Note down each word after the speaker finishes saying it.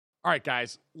All right,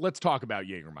 guys, let's talk about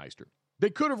Jägermeister. They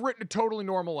could have written a totally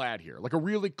normal ad here, like a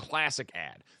really classic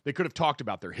ad. They could have talked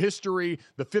about their history,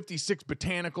 the 56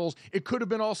 botanicals. It could have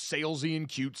been all salesy and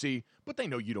cutesy, but they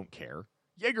know you don't care.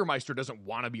 Jägermeister doesn't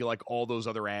want to be like all those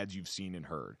other ads you've seen and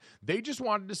heard. They just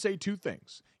wanted to say two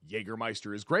things.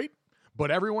 Jägermeister is great,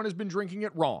 but everyone has been drinking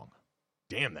it wrong.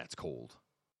 Damn, that's cold.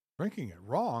 Drinking it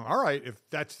wrong? All right, if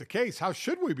that's the case, how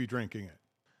should we be drinking it?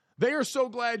 They are so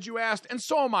glad you asked, and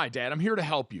so am I, Dad. I'm here to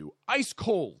help you. Ice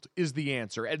cold is the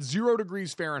answer, at 0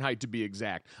 degrees Fahrenheit to be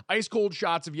exact. Ice cold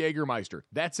shots of Jägermeister.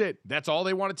 That's it. That's all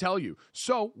they want to tell you.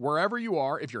 So, wherever you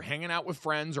are, if you're hanging out with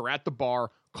friends or at the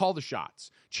bar, call the shots.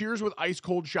 Cheers with ice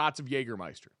cold shots of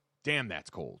Jägermeister. Damn,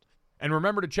 that's cold. And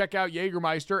remember to check out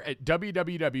Jägermeister at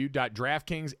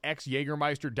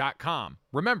www.draftkingsxjagermeister.com.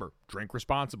 Remember, drink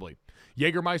responsibly.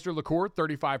 Jägermeister liqueur,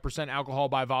 35% alcohol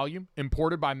by volume,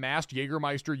 imported by Mast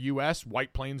Jägermeister US,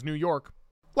 White Plains, New York.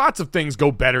 Lots of things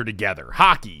go better together.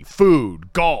 Hockey,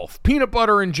 food, golf, peanut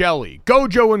butter and jelly,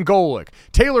 Gojo and Golic,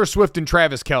 Taylor Swift and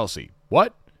Travis Kelce.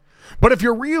 What? But if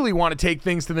you really want to take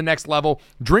things to the next level,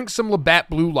 drink some Labatt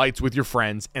Blue Lights with your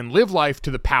friends and live life to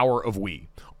the power of we.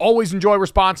 Always enjoy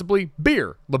responsibly.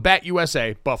 Beer, Labatt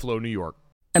USA, Buffalo, New York.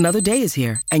 Another day is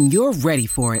here, and you're ready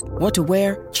for it. What to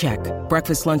wear? Check.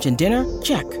 Breakfast, lunch, and dinner?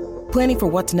 Check. Planning for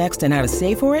what's next and how to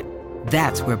save for it?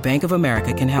 That's where Bank of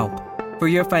America can help. For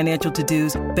your financial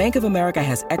to-dos, Bank of America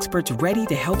has experts ready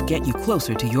to help get you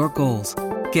closer to your goals.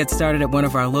 Get started at one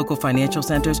of our local financial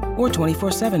centers or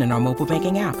 24/7 in our mobile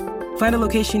banking app. Find a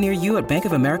location near you at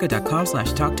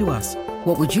bankofamerica.com/talktous.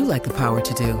 What would you like the power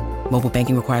to do? Mobile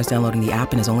banking requires downloading the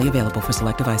app and is only available for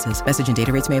select devices. Message and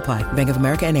data rates may apply. Bank of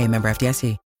America N.A., member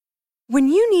FDIC. When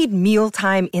you need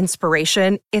mealtime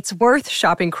inspiration, it's worth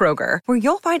shopping Kroger, where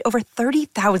you'll find over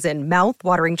 30,000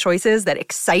 mouth-watering choices that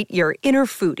excite your inner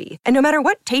foodie. And no matter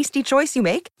what tasty choice you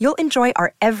make, you'll enjoy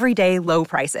our everyday low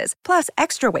prices, plus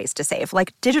extra ways to save,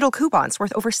 like digital coupons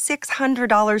worth over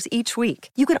 $600 each week.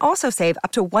 You can also save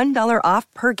up to $1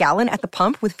 off per gallon at the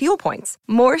pump with fuel points.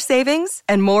 More savings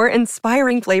and more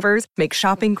inspiring flavors make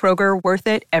shopping Kroger worth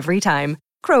it every time.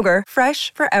 Kroger,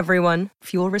 fresh for everyone.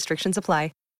 Fuel restrictions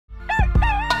apply.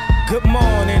 Good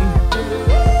morning.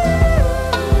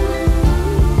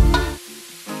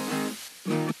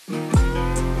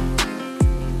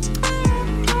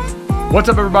 What's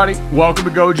up, everybody? Welcome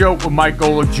to Gojo with Mike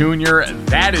Golic Jr.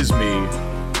 That is me.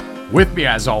 With me,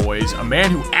 as always, a man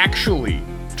who actually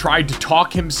tried to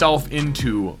talk himself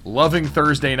into loving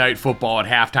Thursday night football at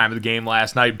halftime of the game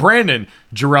last night, Brandon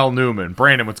Jarrell Newman.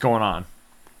 Brandon, what's going on?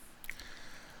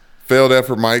 Failed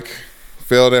effort, Mike.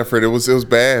 Failed effort. It was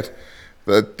bad.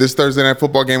 This Thursday night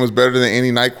football game was better than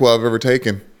any NyQuil I've ever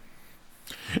taken.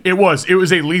 It was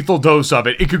a lethal dose of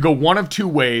it. It could go one of two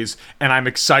ways, and I'm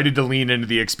excited to lean into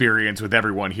the experience with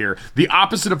everyone here. The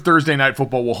opposite of Thursday night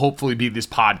football will hopefully be this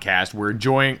podcast.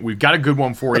 We've got a good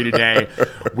one for you today.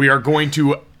 We are going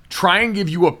to try and give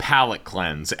you a palate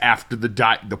cleanse after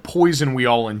the poison we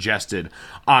all ingested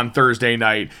on Thursday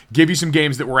night. Give you some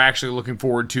games that we're actually looking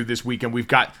forward to this weekend. We've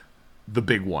got the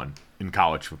big one in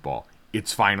college football.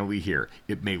 It's finally here.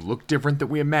 It may look different than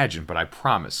we imagined, but I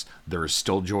promise there is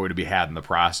still joy to be had in the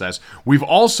process. We've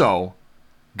also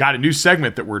got a new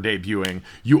segment that we're debuting.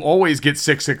 You always get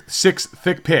six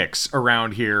thick picks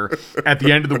around here at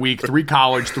the end of the week, 3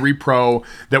 college, 3 pro,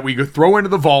 that we throw into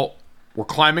the vault. We're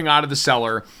climbing out of the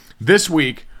cellar. This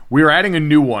week, we are adding a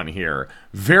new one here.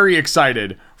 Very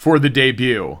excited for the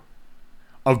debut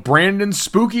of Brandon's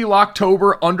Spooky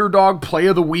Locktober Underdog Play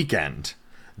of the Weekend.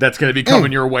 That's going to be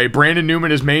coming your way. Brandon Newman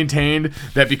has maintained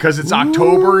that because it's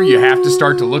October, you have to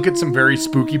start to look at some very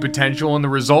spooky potential in the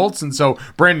results. And so,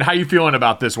 Brandon, how you feeling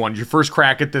about this one? Your first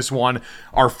crack at this one,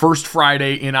 our first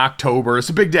Friday in October. It's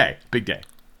a big day. Big day.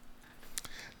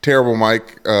 Terrible,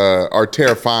 Mike. Or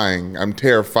terrifying. I'm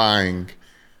terrified.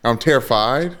 I'm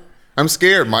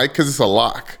scared, Mike, because it's a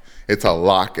lock. It's a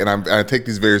lock, and I take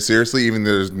these very seriously, even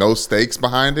though there's no stakes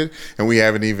behind it, and we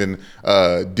haven't even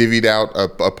divvied out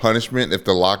a punishment if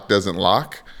the lock doesn't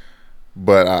lock.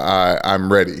 But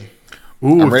I'm ready.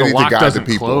 Ooh, I'm ready if the lock to guide doesn't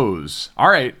the people. Close. All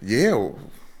right. Yeah.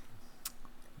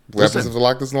 What happens if the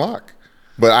lock doesn't lock?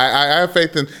 But I have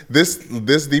faith in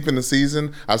this deep in the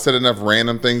season. I've said enough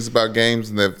random things about games,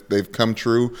 and they've come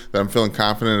true that I'm feeling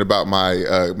confident about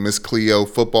my Miss Cleo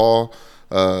football.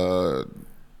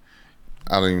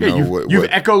 I don't even know what. You've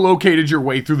echolocated your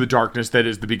way through the darkness that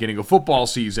is the beginning of football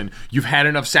season. You've had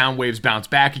enough sound waves bounce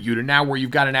back at you to now where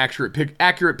you've got an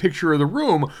accurate picture of the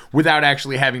room without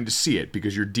actually having to see it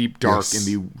because you're deep dark in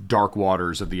the dark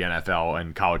waters of the NFL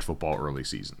and college football early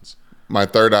seasons. My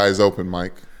third eye is open,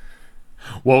 Mike.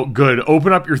 Well, good.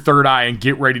 Open up your third eye and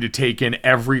get ready to take in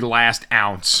every last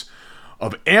ounce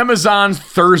of Amazon's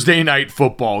Thursday night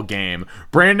football game.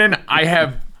 Brandon, I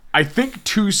have, I think,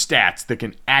 two stats that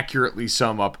can accurately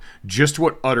sum up just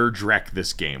what utter dreck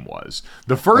this game was.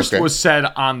 The first was said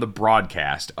on the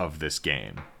broadcast of this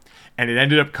game, and it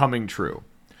ended up coming true.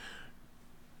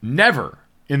 Never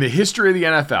in the history of the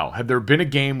NFL had there been a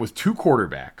game with two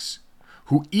quarterbacks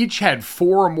who each had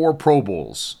 4 or more Pro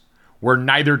Bowls where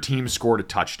neither team scored a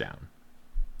touchdown.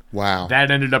 Wow. That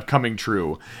ended up coming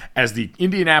true as the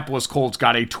Indianapolis Colts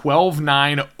got a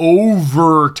 12-9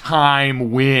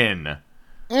 overtime win.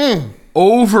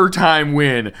 Overtime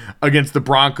win against the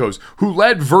Broncos, who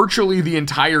led virtually the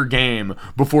entire game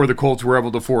before the Colts were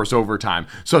able to force overtime.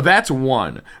 So that's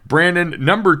one. Brandon,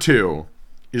 number 2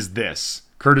 is this,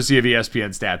 courtesy of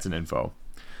ESPN Stats and Info.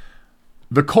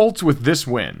 The Colts, with this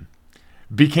win,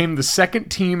 became the second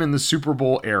team in the Super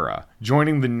Bowl era,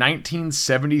 joining the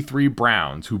 1973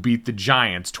 Browns, who beat the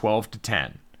Giants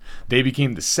 12-10. They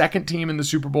became the second team in the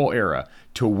Super Bowl era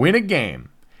to win a game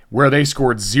where they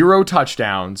scored 0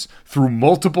 touchdowns, threw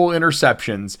multiple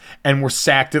interceptions, and were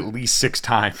sacked at least 6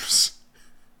 times.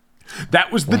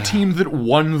 That was the team that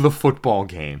won the football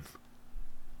game.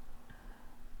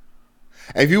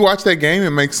 If you watch that game,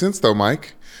 it makes sense, though,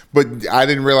 Mike. But I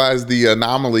didn't realize the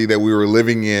anomaly that we were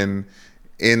living in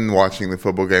watching the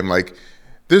football game. Like,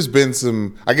 there's been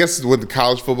some, I guess with the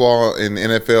college football and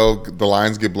NFL, the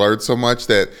lines get blurred so much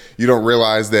that you don't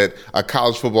realize that a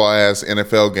college football-ass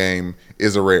NFL game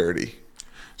is a rarity.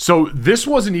 So this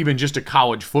wasn't even just a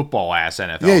college football-ass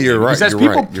NFL. Yeah, you're right.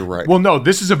 You're right. Well, no,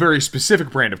 this is a very specific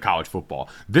brand of college football.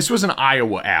 This was an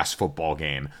Iowa-ass football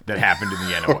game that happened in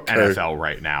the NFL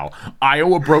right now.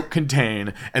 Iowa broke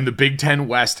contain, and the Big Ten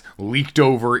West leaked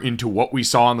over into what we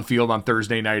saw on the field on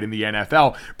Thursday night in the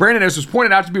NFL. Brandon, as was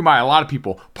pointed out to me by a lot of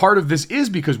people, part of this is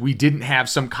because we didn't have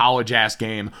some college-ass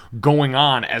game going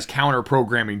on as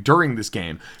counter-programming during this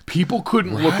game. People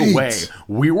couldn't look away.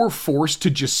 We were forced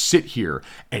to just sit here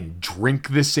and drink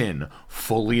this in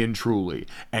fully and truly.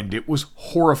 And it was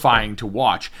horrifying to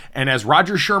watch. And as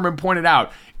Roger Sherman pointed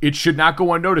out, it should not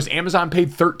go unnoticed. Amazon paid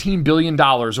 $13 billion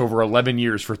over 11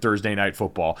 years for Thursday Night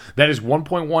Football. That is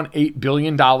 $1.18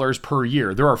 billion per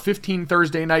year. There are 15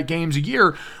 Thursday night games a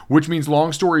year, which means,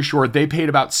 long story short, they paid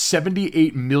about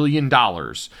 $78 million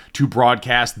to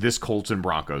broadcast this Colts and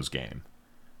Broncos game.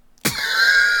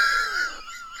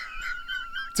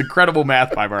 It's incredible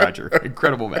math by Roger.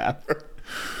 Incredible math.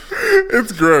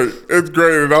 It's great. It's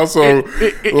great. And also,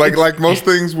 like most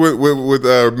things with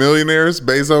millionaires,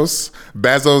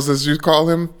 Bezos as you call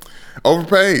him,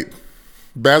 overpaid.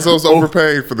 Bezos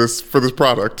overpaid for this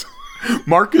product.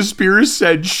 Marcus Spears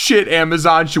said, "Shit,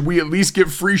 Amazon, should we at least get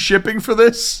free shipping for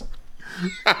this?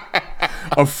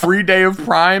 A free day of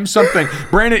Prime, something."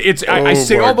 Brandon, I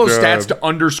say all those stats to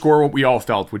underscore what we all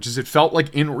felt, which is it felt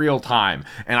like in real time.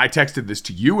 And I texted this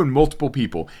to you and multiple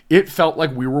people. It felt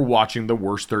like we were watching the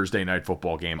worst Thursday night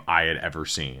football game I had ever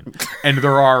seen. And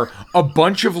there are a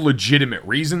bunch of legitimate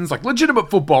reasons, like legitimate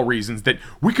football reasons, that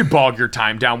we could bog your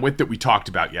time down with that we talked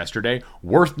about yesterday.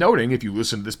 Worth noting, if you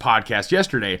listened to this podcast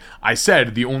yesterday, I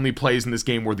said the only plays in this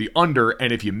game were the under,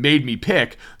 and if you made me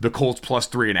pick, the Colts plus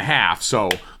 3.5. So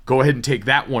go ahead and take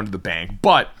that one to the bank.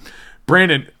 But,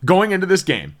 Brandon, going into this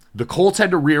game, the Colts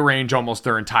had to rearrange almost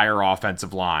their entire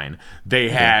offensive line. They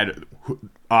had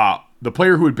the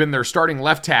player who had been their starting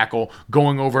left tackle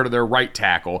going over to their right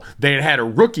tackle. They had a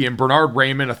rookie in Bernard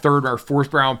Raymond, a 3rd or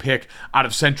 4th round pick out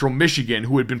of Central Michigan,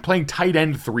 who had been playing tight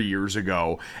end 3 years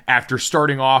ago after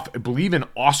starting off, I believe, in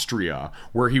Austria,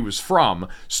 where he was from,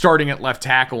 starting at left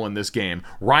tackle in this game.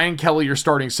 Ryan Kelly, your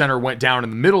starting center, went down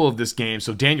in the middle of this game,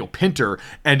 so Daniel Pinter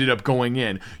ended up going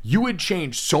in. You had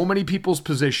changed so many people's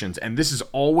positions, and this is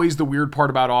always the weird part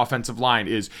about offensive line,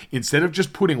 is instead of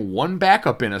just putting one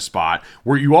backup in a spot,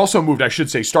 where you also moved, I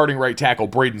should say, starting right tackle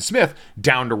Braden Smith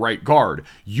down to right guard,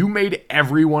 you made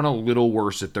everyone a little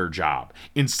worse at their job.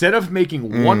 Instead of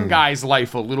making one guy's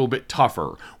life a little bit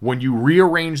tougher, when you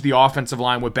rearrange the offensive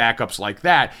line with backups like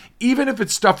that, even if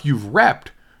it's stuff you've repped,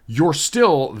 you're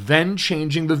still then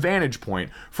changing the vantage point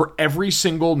for every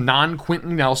single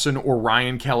non-Quentin Nelson or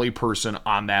Ryan Kelly person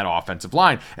on that offensive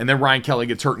line. And then Ryan Kelly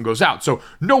gets hurt and goes out. So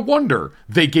no wonder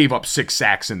they gave up 6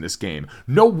 sacks in this game.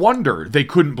 No wonder they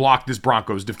couldn't block this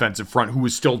Broncos defensive front, who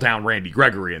was still down Randy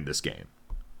Gregory in this game.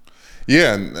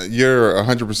 Yeah, you're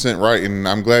 100% right. And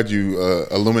I'm glad you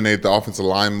illuminated the offensive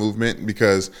line movement,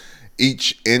 because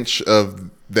each inch of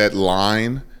that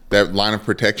line of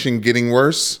protection getting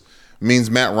worse means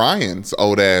Matt Ryan's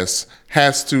old ass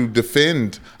has to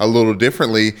defend a little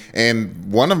differently.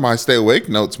 And one of my stay awake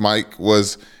notes, Mike,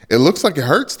 was it looks like it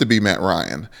hurts to be Matt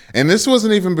Ryan. And this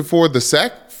wasn't even before the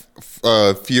sack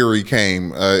fury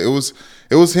came. It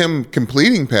was him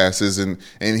completing passes, and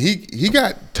he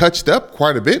got touched up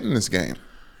quite a bit in this game.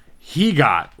 He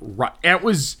got right.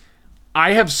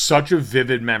 I have such a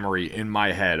vivid memory in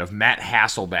my head of Matt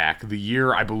Hasselbeck the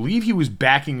year I believe he was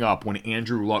backing up when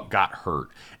Andrew Luck got hurt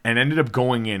and ended up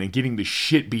going in and getting the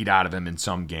shit beat out of him in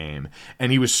some game.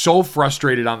 And he was so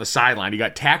frustrated on the sideline. He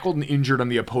got tackled and injured on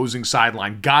the opposing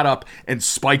sideline, got up and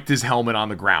spiked his helmet on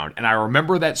the ground. And I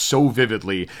remember that so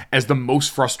vividly as the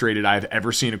most frustrated I've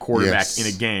ever seen a quarterback in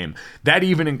a game. That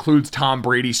even includes Tom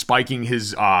Brady spiking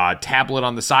his tablet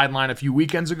on the sideline a few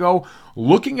weekends ago.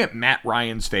 Looking at Matt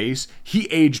Ryan's face, he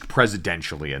aged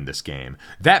presidentially in this game.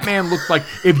 That man looked like,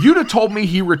 if you'd have told me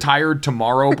he retired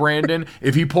tomorrow, Brandon,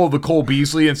 if he pulled the Cole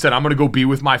Beasley and said, I'm going to go be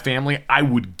with my family, I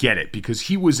would get it because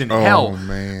he was in hell.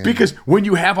 Man. Because when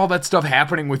you have all that stuff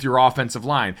happening with your offensive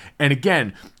line, and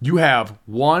again, you have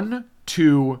 1,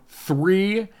 2,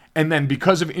 3, and then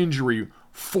because of injury,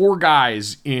 4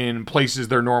 guys in places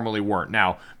there normally weren't.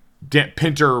 Now,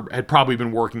 Pinter had probably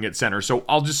been working at center, so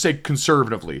I'll just say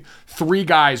conservatively, 3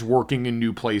 guys working in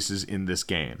new places in this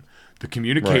game. The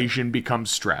communication becomes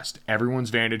stressed.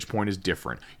 Everyone's vantage point is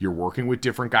different. You're working with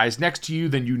different guys next to you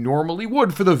than you normally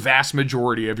would for the vast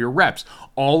majority of your reps.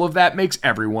 All of that makes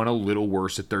everyone a little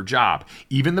worse at their job.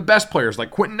 Even the best players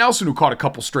like Quentin Nelson, who caught a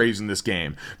couple strays in this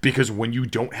game. Because when you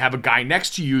don't have a guy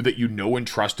next to you that you know and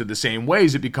trust in the same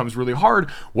ways, it becomes really hard.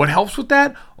 What helps with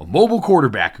that? A mobile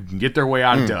quarterback who can get their way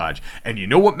out of dodge. And you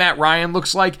know what Matt Ryan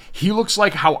looks like? He looks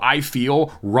like how I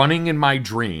feel running in my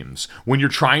dreams. When you're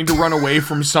trying to run away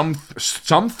from some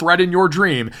threat in your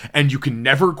dream and you can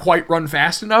never quite run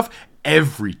fast enough.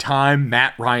 Every time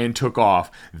Matt Ryan took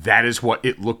off, that is what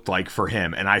it looked like for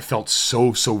him, and I felt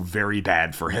so very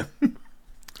bad for him.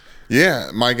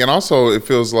 Yeah, Mike, and also it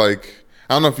feels like,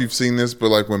 I don't know if you've seen this, but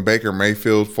like when Baker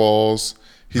Mayfield falls,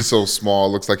 he's so small, it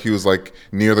looks like he was like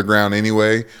near the ground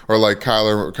anyway, or like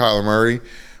Kyler Murray.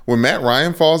 When Matt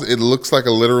Ryan falls, it looks like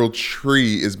a literal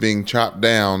tree is being chopped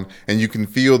down, and you can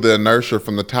feel the inertia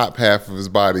from the top half of his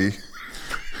body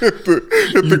hit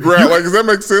the ground. Like, does that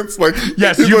make sense? Like,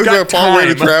 yes, you've got a far way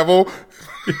to travel.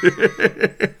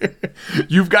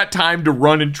 You've got time to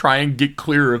run and try and get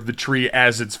clear of the tree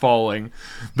as it's falling.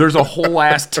 There's a whole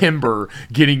ass timber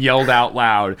getting yelled out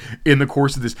loud in the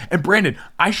course of this. And Brandon,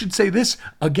 I should say this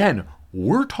again.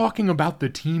 We're talking about the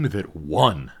team that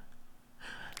won.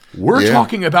 We're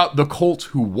talking about the Colts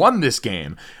who won this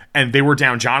game. And they were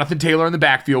down Jonathan Taylor in the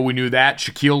backfield. We knew that.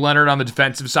 Shaquille Leonard on the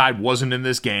defensive side wasn't in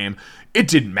this game. It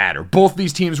didn't matter. Both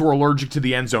these teams were allergic to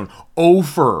the end zone. 0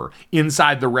 for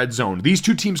inside the red zone. These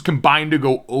two teams combined to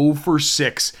go 0 for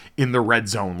 6 in the red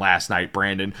zone last night,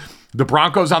 Brandon. The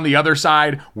Broncos on the other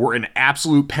side were an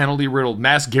absolute penalty-riddled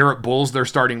mess. Garrett Bowles, their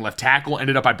starting left tackle,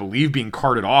 ended up, I believe, being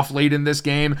carted off late in this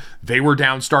game. They were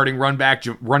down starting running back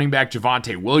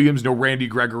Javonte Williams, no Randy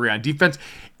Gregory on defense.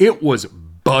 It was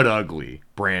butt ugly,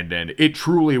 Brandon. It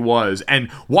truly was. And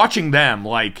watching them,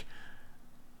 like,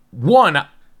 one,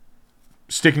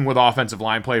 sticking with offensive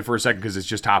line play for a second because it's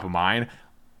just top of mind,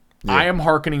 I am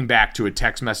hearkening back to a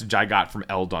text message I got from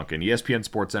L. Duncan, ESPN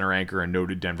SportsCenter anchor and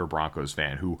noted Denver Broncos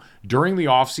fan, who during the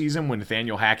offseason when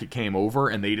Nathaniel Hackett came over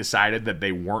and they decided that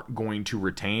they weren't going to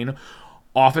retain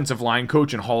offensive line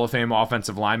coach and Hall of Fame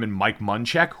offensive lineman Mike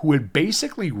Munchak, who had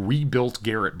basically rebuilt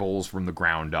Garrett Bowles from the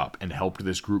ground up and helped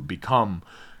this group become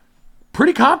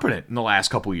pretty competent in the last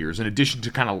couple of years, in addition to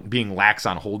kind of being lax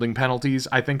on holding penalties,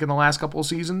 I think, in the last couple of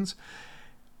seasons.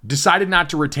 Decided not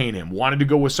to retain him, wanted to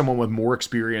go with someone with more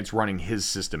experience running his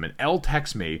system. And Elle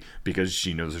texts me, because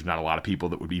she knows there's not a lot of people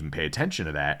that would even pay attention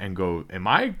to that, and go, am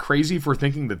I crazy for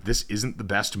thinking that this isn't the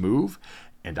best move?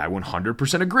 And I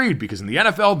 100% agreed, because in the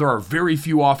NFL, there are very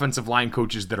few offensive line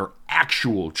coaches that are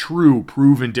actual, true,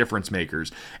 proven difference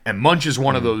makers. And Munch is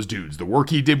one of those dudes. The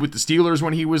work he did with the Steelers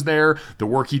when he was there, the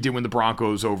work he did with the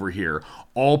Broncos over here,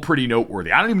 all pretty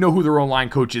noteworthy. I don't even know who their own line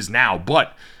coach is now,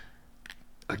 but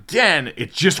again,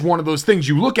 it's just one of those things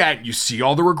you look at, you see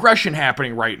all the regression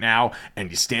happening right now,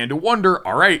 and you stand to wonder,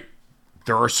 all right,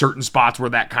 there are certain spots where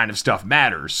that kind of stuff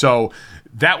matters. So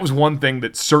that was one thing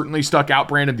that certainly stuck out,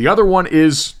 Brandon. The other one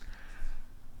is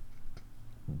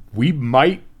we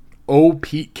might owe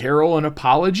Pete Carroll an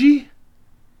apology.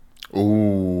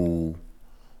 Ooh,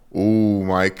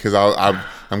 Mike, because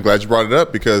I'm glad you brought it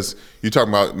up, because you're talking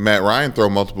about Matt Ryan throw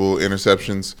multiple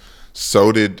interceptions.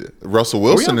 So did Russell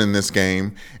Wilson in this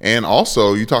game. And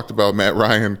also, you talked about Matt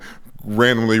Ryan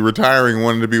randomly retiring,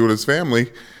 wanting to be with his family.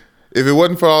 if it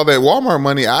wasn't for all that Walmart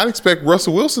money, I'd expect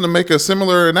Russell Wilson to make a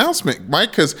similar announcement,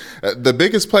 Mike, because the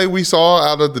biggest play we saw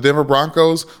out of the Denver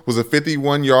Broncos was a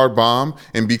 51-yard bomb.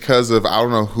 And because of, I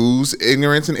don't know whose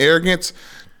ignorance and arrogance,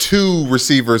 2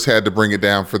 receivers had to bring it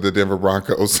down for the Denver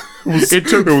Broncos.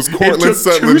 It was Cortland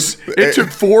Sutton. It took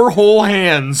 4 whole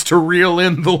hands to reel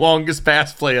in the longest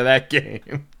pass play of that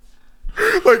game.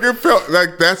 Like, it felt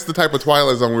like that's the type of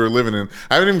Twilight Zone we were living in.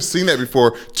 I haven't even seen that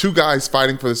before. 2 guys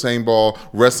fighting for the same ball,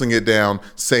 wrestling it down,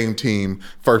 same team,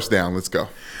 first down, let's go.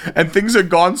 And things had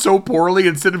gone so poorly,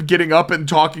 instead of getting up and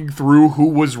talking through who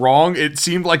was wrong, it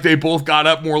seemed like they both got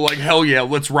up more like, hell yeah,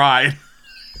 let's ride.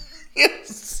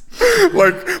 Yes.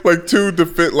 like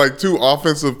two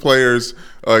offensive players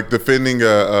defending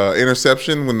a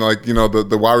interception when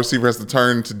the wide receiver has to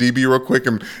turn to DB real quick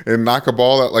and knock a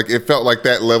ball out. Like, it felt like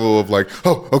that level of like,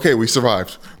 oh, okay, we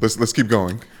survived. Let's keep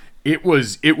going. It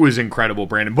was incredible,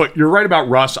 Brandon. But you're right about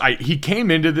Russ. He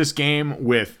came into this game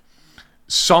with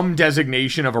some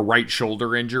designation of a right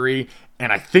shoulder injury,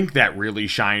 and I think that really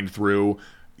shined through.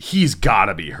 He's got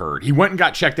to be hurt. He went and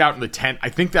got checked out in the tent. I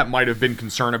think that might have been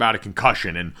concern about a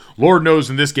concussion. And Lord knows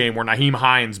in this game where Nyheim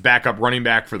Hines, backup running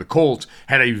back for the Colts,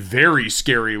 had a very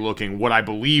scary looking, what I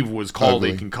believe was called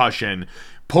a concussion,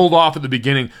 pulled off at the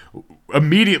beginning,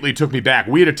 immediately took me back.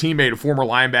 We had a teammate, a former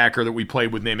linebacker that we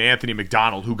played with named Anthony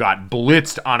McDonald, who got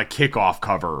blitzed on a kickoff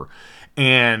cover.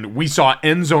 And we saw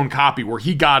end zone copy where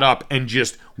he got up and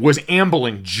just was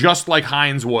ambling just like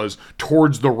Hines was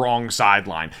towards the wrong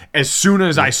sideline. As soon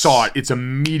as I saw it, it's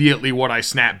immediately what I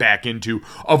snapped back into,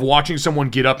 of watching someone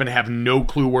get up and have no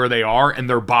clue where they are and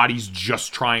their body's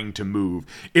just trying to move.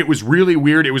 It was really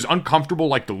weird. It was uncomfortable,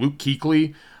 like the Luke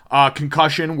Kuechly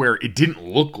concussion, where it didn't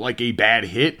look like a bad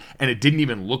hit and it didn't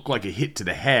even look like a hit to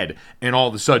the head, and all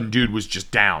of a sudden dude was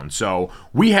just down. So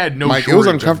we had no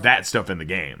shortage of that stuff in the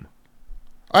game.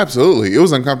 Absolutely. It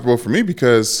was uncomfortable for me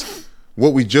because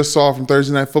what we just saw from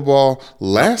Thursday Night Football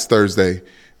last Thursday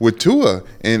with Tua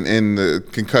and the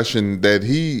concussion that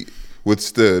he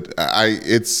withstood,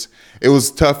 it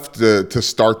was tough to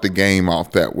start the game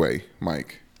off that way,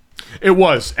 Mike. It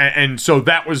was, and so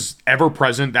that was ever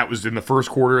present. That was in the first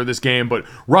quarter of this game, but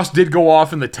Russ did go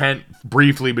off in the tent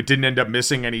briefly, but didn't end up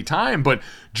missing any time, but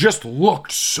just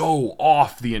looked so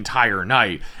off the entire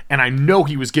night. And I know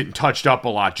he was getting touched up a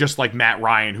lot, just like Matt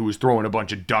Ryan, who was throwing a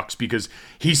bunch of ducks because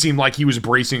he seemed like he was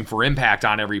bracing for impact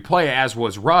on every play, as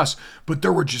was Russ. But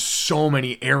there were just so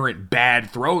many errant bad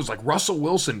throws. Like, Russell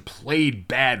Wilson played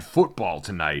bad football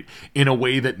tonight in a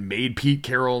way that made Pete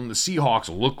Carroll and the Seahawks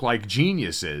look like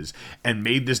geniuses, and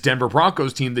made this Denver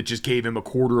Broncos team that just gave him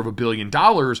 $250 million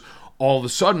all of a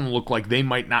sudden look like they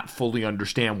might not fully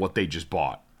understand what they just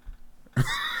bought.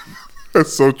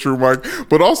 That's so true, Mike.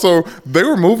 But also, they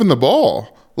were moving the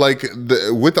ball. Like,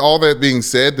 with all that being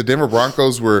said, the Denver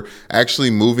Broncos were actually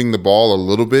moving the ball a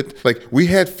little bit. Like, we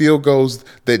had field goals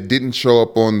that didn't show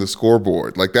up on the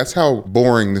scoreboard. Like, that's how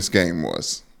boring this game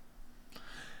was.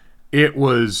 It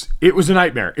was a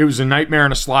nightmare. It was a nightmare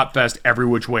and a slot fest every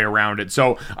which way around it.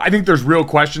 So I think there's real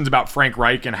questions about Frank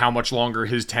Reich and how much longer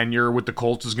his tenure with the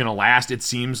Colts is going to last. It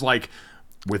seems like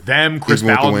with them, Chris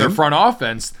Ballard, their front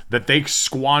offense, that they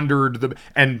squandered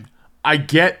and I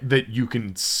get that you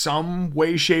can some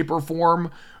way, shape, or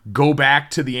form go back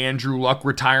to the Andrew Luck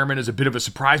retirement as a bit of a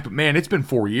surprise, but man, it's been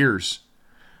 4 years.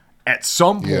 At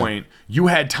some point, you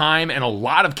had time and a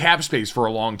lot of cap space for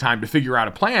a long time to figure out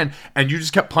a plan, and you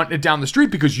just kept punting it down the street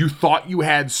because you thought you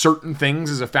had certain things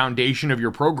as a foundation of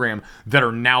your program that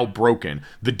are now broken.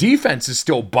 The defense is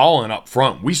still balling up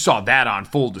front. We saw that on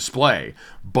full display,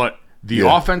 but the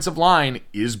offensive line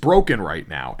is broken right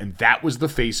now, and that was the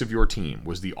face of your team,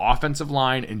 was the offensive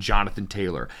line and Jonathan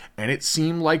Taylor, and it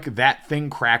seemed like that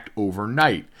thing cracked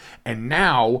overnight. And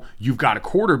now you've got a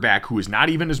quarterback who is not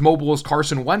even as mobile as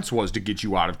Carson Wentz was to get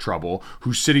you out of trouble,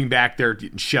 who's sitting back there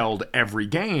getting shelled every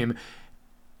game,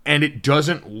 and it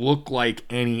doesn't look like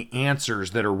any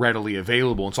answers that are readily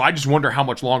available. And so I just wonder how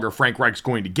much longer Frank Reich's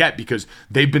going to get, because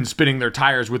they've been spinning their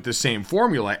tires with the same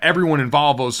formula. Everyone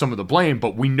involved owes some of the blame,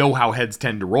 but we know how heads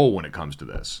tend to roll when it comes to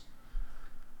this.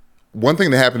 One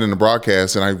thing that happened in the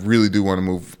broadcast, and I really do want to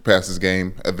move past this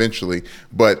game eventually,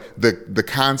 but the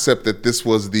concept that this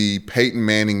was the Peyton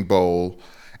Manning Bowl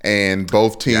and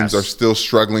both teams are still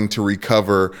struggling to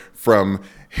recover from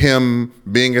him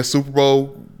being a Super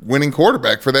Bowl winning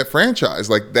quarterback for that franchise.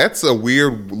 Like, that's a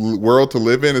weird world to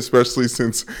live in, especially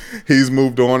since he's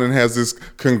moved on and has this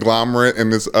conglomerate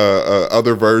and this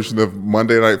other version of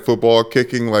Monday Night Football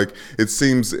kicking. Like, it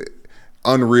seems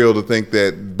unreal to think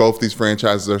that both these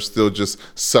franchises are still just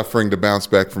suffering to bounce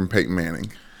back from Peyton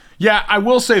Manning. Yeah, I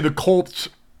will say the Colts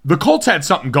the Colts had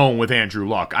something going with Andrew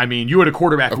Luck. I mean, you had a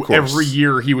quarterback who every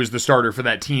year he was the starter for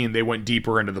that team, they went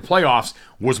deeper into the playoffs,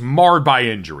 was marred by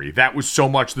injury. That was so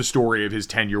much the story of his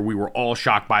tenure. We were all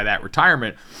shocked by that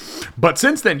retirement. But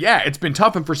since then, yeah, it's been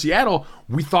tough. And for Seattle,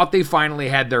 we thought they finally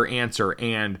had their answer.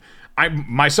 And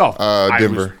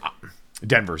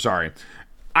Denver, sorry.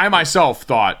 I myself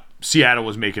thought Seattle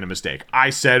was making a mistake.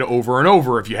 I said over and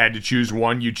over, if you had to choose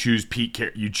one, you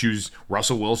choose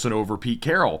Russell Wilson over Pete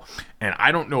Carroll. And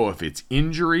I don't know if it's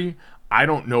injury. I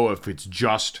don't know if it's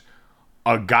just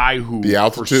a guy who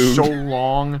for so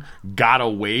long got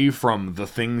away from the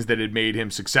things that had made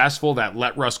him successful, that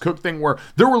let Russ cook thing, where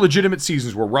there were legitimate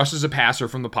seasons where Russ as a passer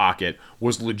from the pocket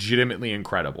was legitimately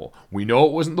incredible. We know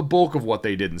it wasn't the bulk of what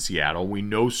they did in Seattle. We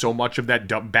know so much of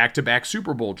that back-to-back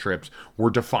Super Bowl trips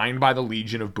were defined by the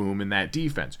Legion of Boom in that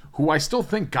defense, who I still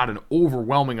think got an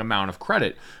overwhelming amount of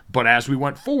credit. But as we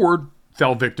went forward,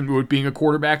 fell victim to it being a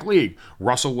quarterback league.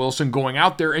 Russell Wilson going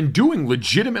out there and doing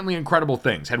legitimately incredible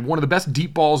things. Had one of the best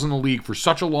deep balls in the league for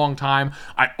such a long time.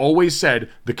 I always said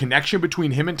the connection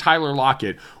between him and Tyler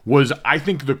Lockett was, I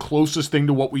think, the closest thing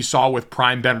to what we saw with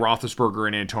prime Ben Roethlisberger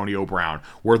and Antonio Brown,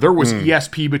 where there was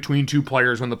ESP between two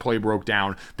players when the play broke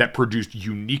down that produced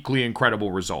uniquely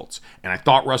incredible results. And I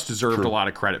thought Russ deserved a lot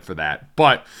of credit for that.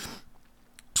 But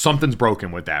something's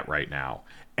broken with that right now.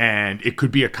 And it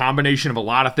could be a combination of a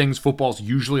lot of things. Football's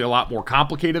usually a lot more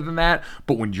complicated than that.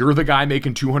 But when you're the guy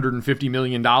making $250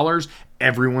 million,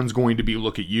 everyone's going to be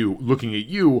looking at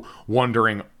you,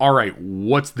 wondering, all right,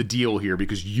 what's the deal here?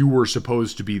 Because you were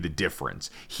supposed to be the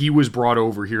difference. He was brought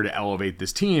over here to elevate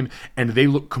this team, and they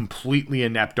look completely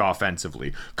inept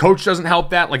offensively. Coach doesn't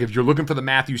help that. Like, if you're looking for the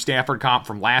Matthew Stafford comp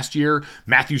from last year,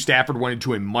 Matthew Stafford went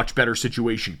into a much better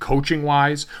situation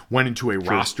coaching-wise, went into a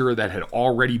roster that had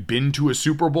already been to a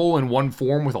Super Bowl in one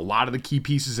form with a lot of the key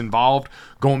pieces involved,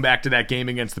 going back to that game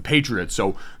against the Patriots.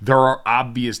 So there are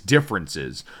obvious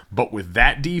differences. But with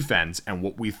that defense and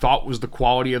what we thought was the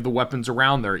quality of the weapons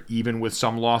around there, even with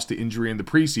some loss to injury in the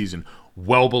preseason,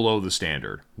 well below the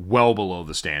standard.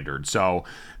 So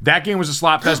that game was a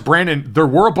slot fest. Brandon, there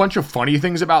were a bunch of funny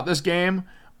things about this game.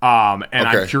 I'm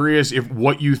curious if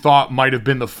what you thought might have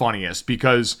been the funniest,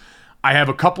 because I have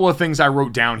a couple of things I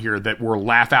wrote down here that were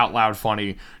laugh out loud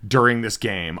funny during this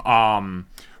game.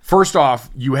 First off,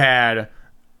 you had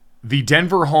the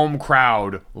Denver home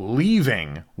crowd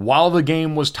leaving while the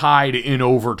game was tied in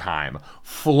overtime,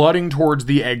 flooding towards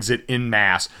the exit en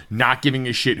masse, not giving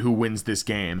a shit who wins this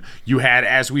game. You had,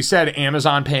 as we said,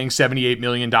 Amazon paying $78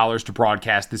 million to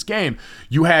broadcast this game.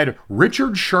 You had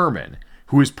Richard Sherman,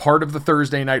 who is part of the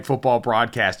Thursday Night Football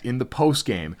broadcast, in the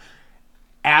postgame,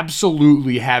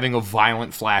 absolutely having a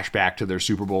violent flashback to their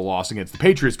Super Bowl loss against the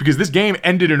Patriots, because this game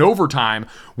ended in overtime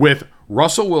with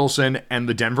Russell Wilson and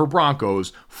the Denver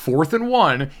Broncos 4th and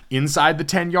 1 inside the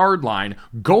 10-yard line,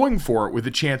 going for it with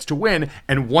a chance to win,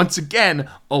 and once again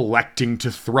electing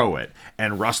to throw it.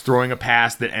 And Russ throwing a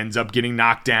pass that ends up getting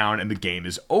knocked down and the game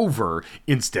is over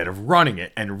instead of running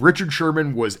it. And Richard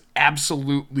Sherman was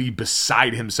absolutely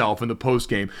beside himself in the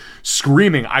postgame,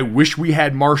 screaming, "I wish we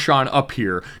had Marshawn up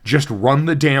here. Just run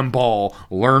the damn ball.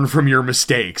 Learn from your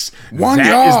mistakes." 1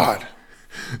 yard.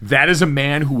 That is a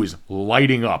man who is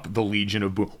lighting up the Legion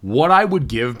of Boom. What I would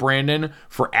give, Brandon,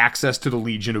 for access to the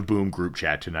Legion of Boom group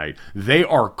chat tonight, they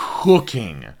are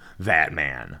cooking that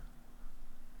man.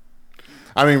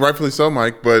 I mean, rightfully so,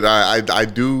 Mike, but I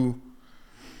do,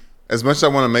 as much as I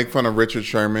want to make fun of Richard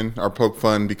Sherman or poke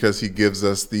fun because he gives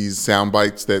us these sound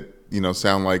bites that,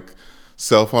 sound like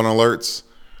cell phone alerts,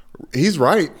 he's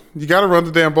right. You got to run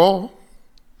the damn ball.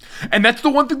 And that's the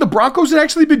one thing the Broncos had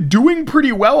actually been doing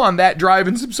pretty well on that drive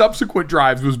and some subsequent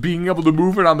drives, was being able to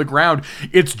move it on the ground.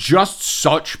 It's just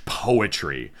such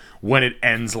poetry when it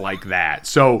ends like that.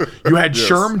 So you had Yes.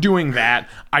 Sherm doing that.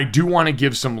 I do want to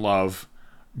give some love.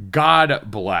 God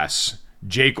bless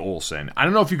Jake Olson. I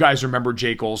don't know if you guys remember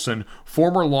Jake Olson,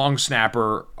 former long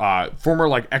snapper,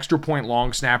 former extra point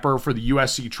long snapper for the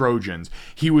USC Trojans.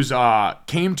 He was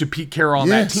came to Pete Carroll on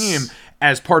that team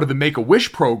as part of the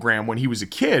Make-A-Wish program when he was a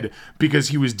kid, because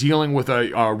he was dealing with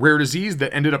a rare disease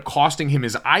that ended up costing him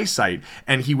his eyesight,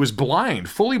 and he was blind,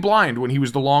 fully blind, when he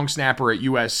was the long snapper at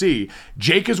USC.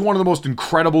 Jake is one of the most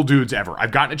incredible dudes ever.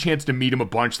 I've gotten a chance to meet him a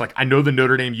bunch. I know the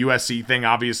Notre Dame USC thing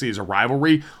obviously is a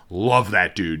rivalry. Love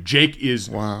that dude. Jake is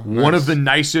one of the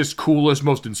nicest, coolest,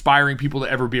 most inspiring people to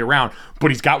ever be around,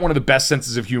 but he's got one of the best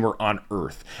senses of humor on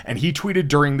earth. And he tweeted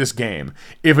during this game,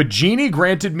 "If a genie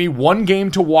granted me one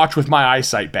game to watch with my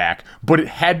eyesight back, but it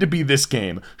had to be this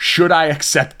game, should I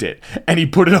accept it?" And he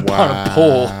put it up on a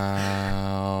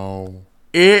poll.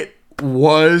 It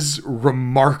was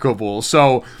remarkable.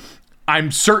 So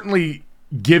I'm certainly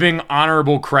giving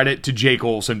honorable credit to Jake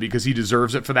Olson because he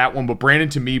deserves it for that one. But Brandon,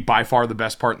 to me, by far the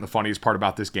best part and the funniest part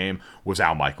about this game was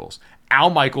Al Michaels. Al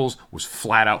Michaels was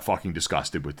flat out fucking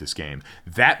disgusted with this game.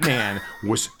 That man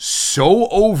was so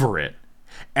over it.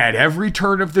 At every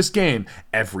turn of this game,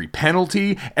 every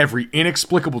penalty, every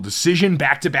inexplicable decision,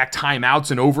 back-to-back timeouts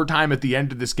and overtime at the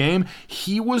end of this game,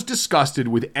 he was disgusted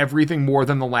with everything more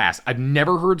than the last. I've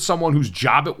never heard someone whose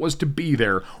job it was to be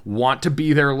there want to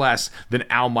be there less than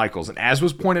Al Michaels. And as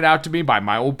was pointed out to me by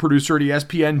my old producer at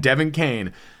ESPN, Devin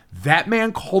Kane, that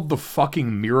man called the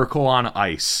fucking Miracle on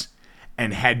Ice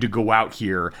and had to go out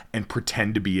here and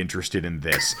pretend to be interested in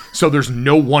this. So there's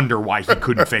no wonder why he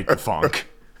couldn't fake the funk.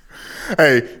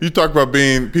 Hey, you talk about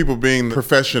people being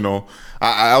professional.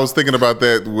 I was thinking about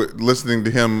that listening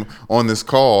to him on this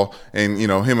call, and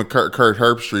him and Kurt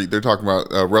Herbstreit. They're talking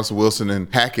about Russell Wilson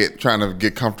and Hackett trying to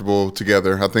get comfortable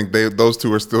together. I think those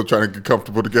two are still trying to get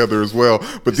comfortable together as well.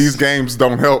 But these games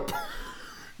don't help.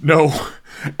 No.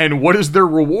 And what is their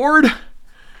reward?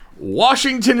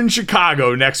 Washington and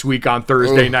Chicago next week on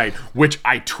Thursday night, which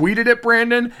I tweeted at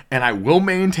Brandon, and I will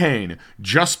maintain,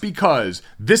 just because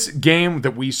this game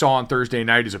that we saw on Thursday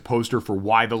night is a poster for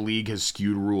why the league has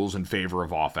skewed rules in favor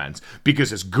of offense.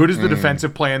 Because as good as the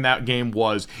defensive play in that game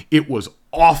was, it was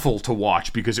awful to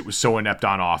watch because it was so inept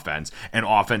on offense, and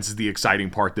offense is the exciting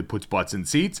part that puts butts in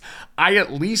seats. I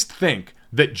at least think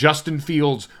that Justin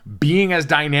Fields, being as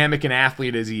dynamic an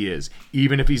athlete as he is,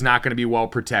 even if he's not going to be well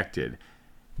protected,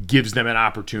 gives them an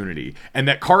opportunity. And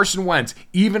that Carson Wentz,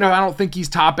 even if I don't think he's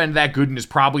top end that good and is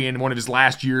probably in one of his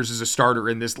last years as a starter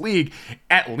in this league,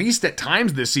 at least at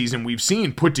times this season we've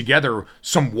seen put together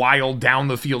some wild down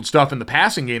the field stuff in the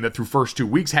passing game that through first 2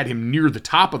 weeks had him near the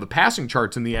top of the passing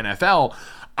charts in the NFL.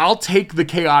 I'll take the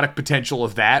chaotic potential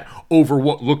of that over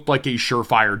what looked like a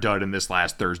surefire dud in this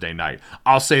last Thursday night.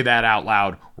 I'll say that out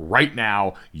loud right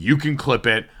now. You can clip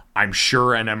it. I'm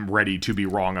sure, and I'm ready to be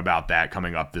wrong about that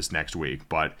coming up this next week.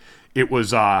 But it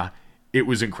was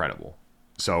incredible.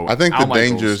 So I think the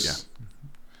dangers.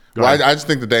 Yeah. Well, I just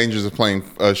think the dangers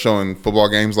of showing football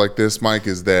games like this, Mike,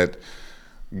 is that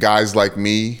guys like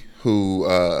me who,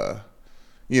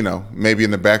 maybe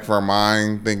in the back of our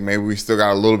mind think maybe we still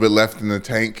got a little bit left in the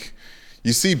tank.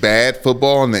 You see bad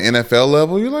football on the NFL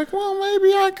level, you're like, well,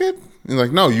 maybe I could. You're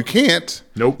like, no, you can't.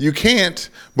 Nope. You can't.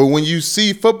 But when you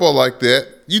see football like that,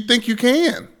 you think you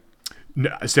can.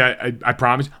 No, see, I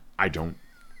promise, I don't.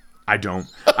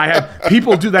 I have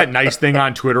people do that nice thing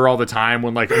on Twitter all the time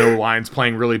when no line's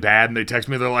playing really bad and they text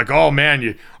me. They're like, "Oh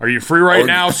man, are you free right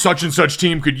now? Such and such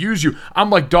team could use you." I'm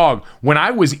like, dog, when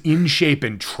I was in shape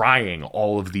and trying,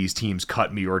 all of these teams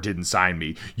cut me or didn't sign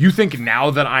me. You think now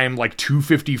that I am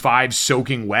 255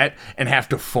 soaking wet and have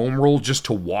to foam roll just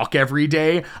to walk every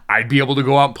day, I'd be able to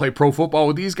go out and play pro football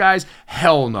with these guys?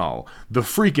 Hell no. The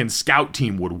freaking scout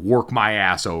team would work my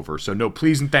ass over. So no,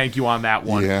 please and thank you on that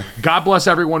one. Yeah. God bless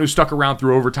everyone who stuck around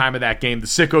through overtime of that game. The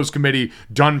Sickos Committee,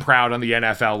 done proud on the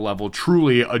NFL level.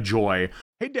 Truly a joy.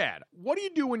 Hey, Dad, what do you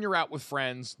do when you're out with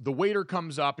friends? The waiter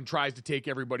comes up and tries to take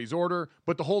everybody's order,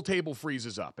 but the whole table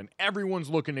freezes up, and everyone's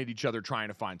looking at each other trying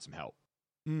to find some help.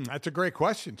 That's a great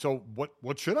question. So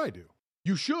what should I do?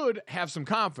 You should have some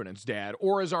confidence, Dad,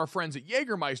 or as our friends at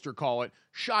Jägermeister call it,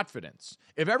 shotfidence.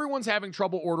 If everyone's having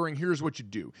trouble ordering, here's what you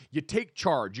do. You take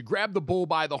charge, you grab the bull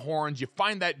by the horns, you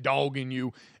find that dog in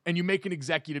you, and you make an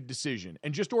executive decision.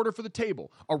 And just order for the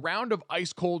table a round of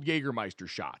ice-cold Jägermeister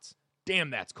shots.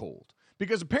 Damn, that's cold.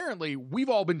 Because apparently, we've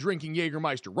all been drinking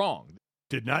Jägermeister wrong.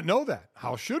 Did not know that.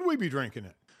 How should we be drinking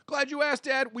it? Glad you asked,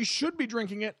 Dad. We should be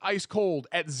drinking it ice-cold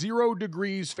at 0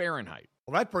 degrees Fahrenheit.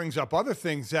 Well, that brings up other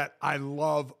things that I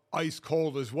love ice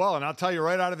cold as well. And I'll tell you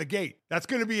right out of the gate, that's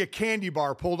going to be a candy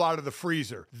bar pulled out of the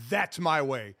freezer. That's my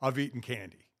way of eating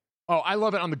candy. Oh, I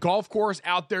love it. On the golf course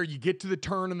out there, you get to the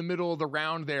turn in the middle of the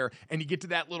round there, and you get to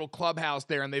that little clubhouse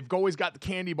there, and they've always got the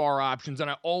candy bar options, and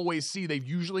I always see they've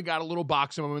usually got a little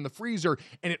box of them in the freezer,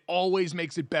 and it always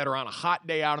makes it better on a hot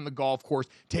day out on the golf course,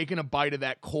 taking a bite of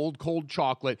that cold, cold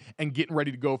chocolate and getting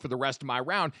ready to go for the rest of my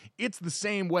round. It's the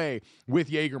same way with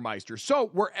Jägermeister. So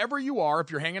wherever you are,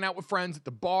 if you're hanging out with friends at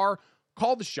the bar,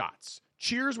 call the shots.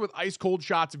 Cheers with ice-cold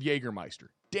shots of Jägermeister.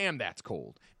 Damn, that's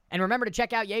cold. And remember to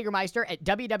check out Jägermeister at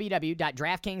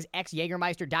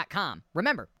www.draftkingsxjagermeister.com.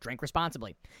 Remember, drink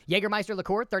responsibly. Jägermeister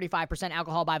liqueur, 35%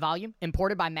 alcohol by volume,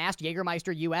 imported by Mast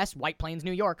Jägermeister US, White Plains,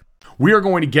 New York. We are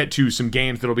going to get to some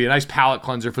games that'll be a nice palate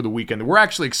cleanser for the weekend that we're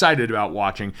actually excited about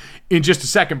watching in just a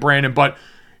second, Brandon. But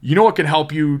you know what can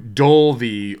help you dull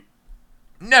the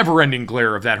never-ending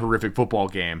glare of that horrific football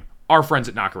game? our friends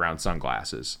at Knockaround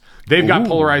Sunglasses. They've got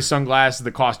polarized sunglasses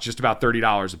that cost just about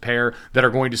 $30 a pair that are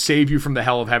going to save you from the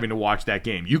hell of having to watch that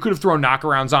game. You could have thrown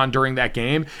knockarounds on during that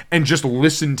game and just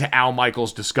listened to Al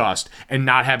Michaels' disgust and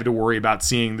not having to worry about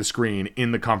seeing the screen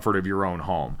in the comfort of your own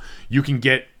home. You can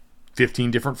get 15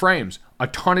 different frames, a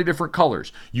ton of different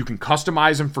colors. You can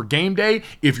customize them for game day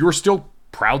if you're still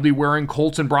proudly wearing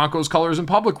Colts and Broncos colors in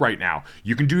public right now.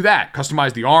 You can do that.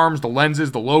 Customize the arms, the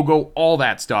lenses, the logo, all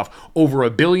that stuff. Over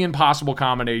 1 billion possible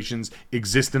combinations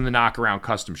exist in the Knockaround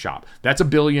custom shop. That's 1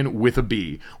 billion with a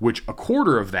B, which a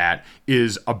quarter of that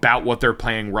is about what they're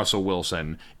paying Russell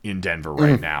Wilson in Denver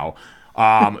right now.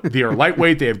 They are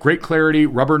lightweight. They have great clarity,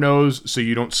 rubber nose, so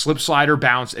you don't slip, slide, or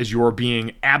bounce as you are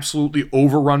being absolutely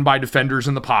overrun by defenders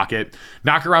in the pocket.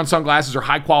 Knockaround sunglasses are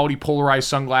high-quality polarized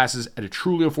sunglasses at a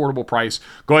truly affordable price.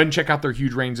 Go ahead and check out their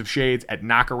huge range of shades at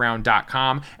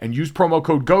knockaround.com and use promo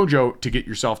code GOJO to get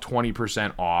yourself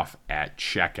 20% off at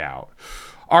checkout.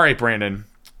 All right, Brandon,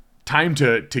 time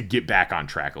to get back on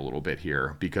track a little bit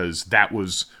here because that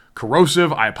was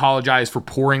corrosive. I apologize for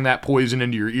pouring that poison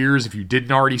into your ears if you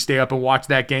didn't already stay up and watch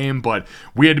that game, but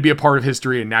we had to be a part of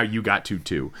history, and now you got to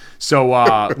too. So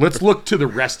let's look to the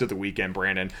rest of the weekend,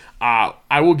 Brandon.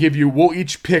 We'll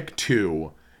each pick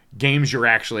 2 games you're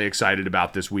actually excited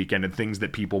about this weekend and things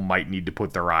that people might need to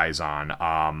put their eyes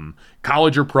on.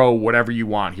 College or pro, whatever you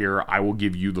want here. I will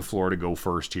give you the floor to go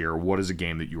first here. What is a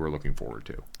game that you are looking forward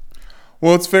to?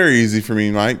 Well, it's very easy for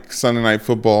me, Mike. Sunday Night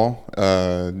Football.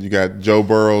 You got Joe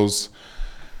Burrow's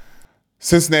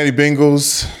Cincinnati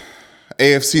Bengals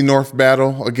AFC North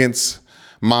battle against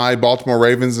my Baltimore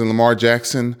Ravens and Lamar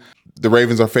Jackson. The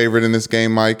Ravens are favored in this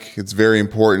game, Mike. It's very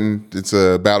important. It's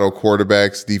a battle of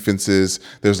quarterbacks, defenses.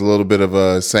 There's a little bit of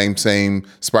a same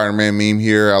Spider-Man meme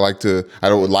here. I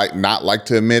don't not like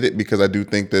to admit it because I do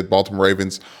think that Baltimore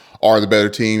Ravens are the better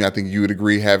team. I think you would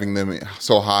agree having them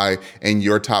so high in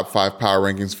your top 5 power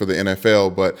rankings for the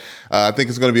NFL. But I think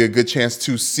it's going to be a good chance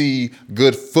to see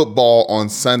good football on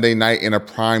Sunday night in a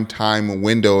prime time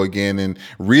window again and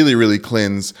really, really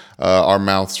cleanse our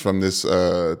mouths from this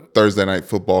Thursday night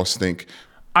football stink.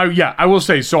 I will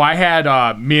say, so I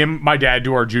had me and my dad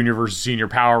do our junior versus senior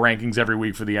power rankings every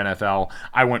week for the NFL.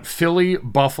 I went Philly,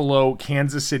 Buffalo,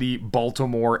 Kansas City,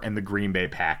 Baltimore, and the Green Bay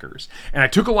Packers. And I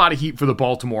took a lot of heat for the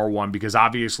Baltimore one because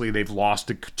obviously they've lost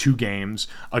 2 games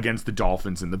against the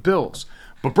Dolphins and the Bills.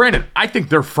 But Brandon, I think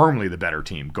they're firmly the better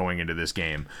team going into this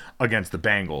game against the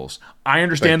Bengals. I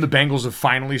understand the Bengals have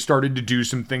finally started to do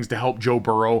some things to help Joe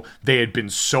Burrow. They had been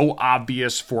so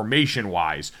obvious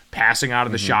formation-wise, passing out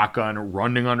of the shotgun,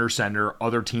 running under center.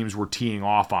 Other teams were teeing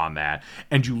off on that.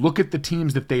 And you look at the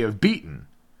teams that they have beaten.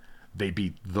 They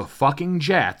beat the fucking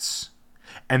Jets.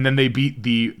 And then they beat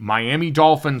the Miami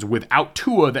Dolphins without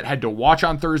Tua that had to watch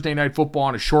on Thursday Night Football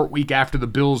on a short week after the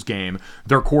Bills game.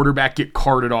 Their quarterback get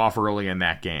carted off early in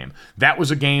that game. That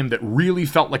was a game that really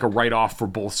felt like a write-off for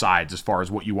both sides as far as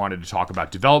what you wanted to talk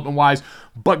about development-wise,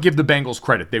 but give the Bengals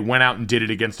credit. They went out and did it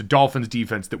against a Dolphins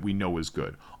defense that we know is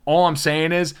good. All I'm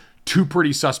saying is 2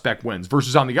 pretty suspect wins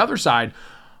versus on the other side,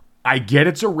 I get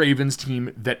it's a Ravens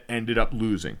team that ended up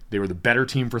losing. They were the better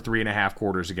team for 3.5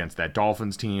 quarters against that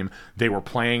Dolphins team. They were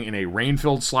playing in a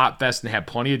rain-filled slot fest and had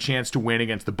plenty of chance to win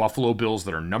against the Buffalo Bills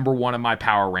that are number 1 in my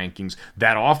power rankings.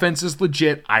 That offense is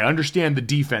legit. I understand the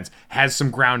defense has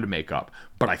some ground to make up.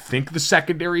 But I think the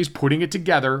secondary is putting it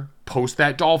together post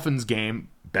that Dolphins game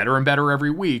better and better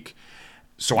every week.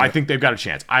 So I think they've got a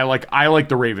chance. I like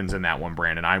the Ravens in that one,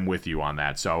 Brandon. I'm with you on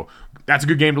that. So that's a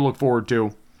good game to look forward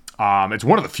to. It's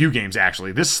one of the few games,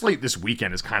 actually. This slate this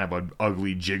weekend is kind of an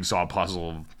ugly jigsaw puzzle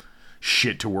of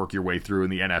shit to work your way through in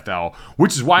the NFL,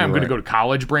 which is why I'm going to go to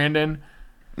college, Brandon.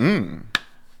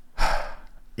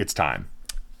 It's time.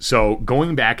 So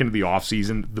going back into the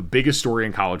offseason, the biggest story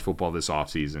in college football this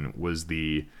offseason was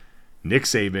the Nick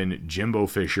Saban, Jimbo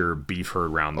Fisher beef heard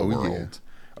around the world.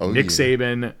 Nick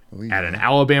Saban at an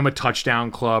Alabama touchdown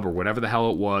club or whatever the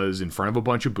hell it was in front of a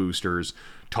bunch of boosters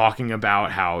talking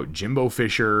about how Jimbo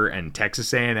Fisher and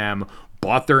Texas A&M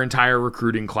bought their entire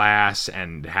recruiting class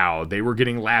and how they were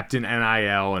getting lapped in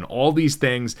NIL and all these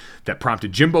things that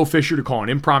prompted Jimbo Fisher to call an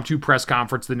impromptu press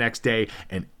conference the next day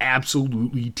and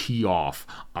absolutely tee off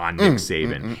on Nick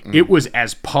Saban. It was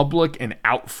as public and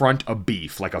out front a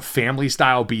beef, like a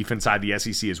family-style beef inside the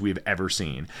SEC as we have ever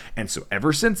seen. And so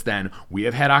ever since then, we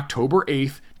have had October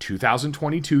 8th,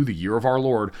 2022, the year of our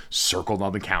Lord, circled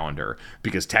on the calendar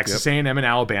because Texas A&M and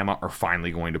Alabama are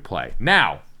finally going to play.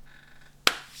 Now,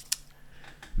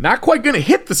 not quite going to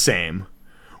hit the same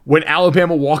when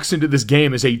Alabama walks into this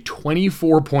game as a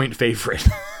 24-point favorite.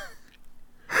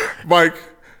 Mike,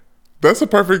 that's a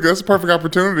perfect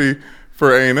opportunity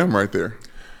for A&M right there.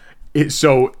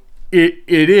 So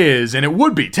It is, and it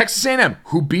would be. Texas A&M,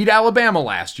 who beat Alabama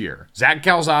last year. Zach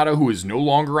Calzada, who is no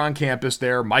longer on campus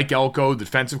there. Mike Elko, the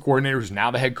defensive coordinator, who's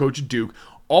now the head coach at Duke.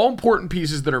 All important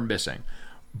pieces that are missing.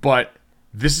 But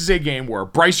this is a game where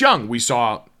Bryce Young, we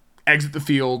saw exit the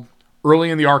field early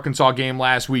in the Arkansas game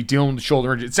last week, dealing with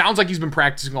shoulder injury. It sounds like he's been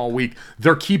practicing all week.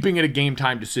 They're keeping it a game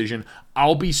time decision.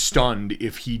 I'll be stunned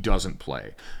if he doesn't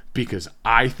play, because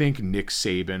I think Nick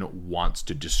Saban wants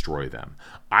to destroy them.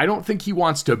 I don't think he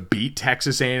wants to beat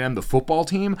Texas A&M, the football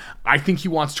team. I think he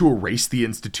wants to erase the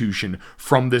institution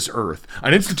from this earth.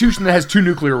 An institution that has 2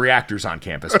 nuclear reactors on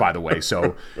campus, by the way.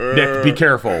 So, Nick, be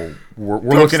careful. We're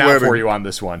looking out for you on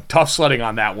this one. Tough sledding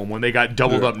on that one when they got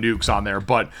doubled up nukes on there.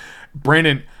 But,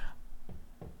 Brandon,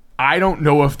 I don't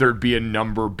know if there'd be a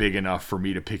number big enough for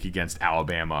me to pick against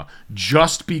Alabama,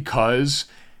 just because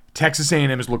Texas A&M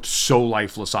has looked so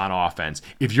lifeless on offense.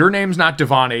 If your name's not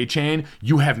Devon Achane,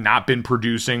 you have not been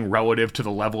producing relative to the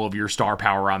level of your star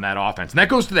power on that offense. And that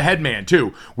goes to the head man,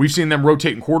 too. We've seen them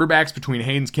rotating quarterbacks between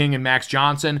Haynes King and Max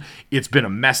Johnson. It's been a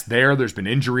mess there. There's been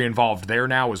injury involved there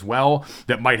now as well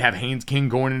that might have Haynes King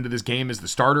going into this game as the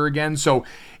starter again. So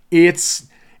it's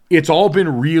all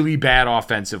been really bad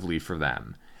offensively for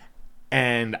them.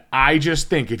 And I just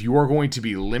think if you are going to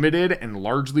be limited and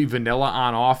largely vanilla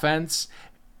on offense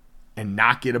and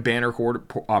not get a banner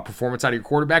performance out of your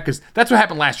quarterback, because that's what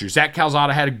happened last year. Zach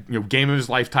Calzada had a game of his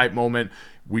life type moment.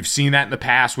 We've seen that in the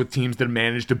past with teams that have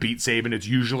managed to beat Saban. It's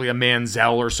usually a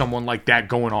Manziel or someone like that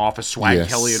going off, a Swag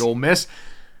Kelly at Ole Miss.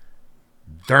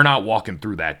 They're not walking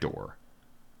through that door.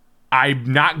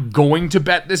 I'm not going to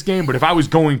bet this game, but if I was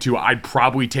going to, I'd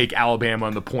probably take Alabama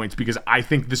on the points, because I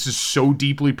think this is so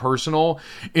deeply personal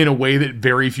in a way that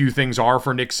very few things are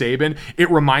for Nick Saban.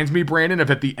 It reminds me, Brandon, of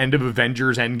at the end of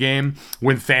Avengers Endgame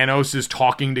when Thanos is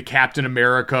talking to Captain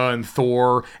America and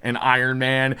Thor and Iron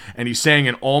Man, and he's saying,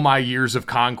 in all my years of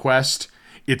conquest,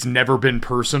 it's never been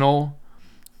personal.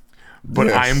 But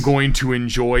yes, I am going to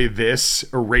enjoy this,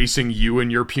 erasing you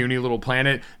and your puny little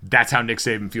planet. That's how Nick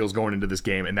Saban feels going into this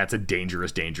game, and that's a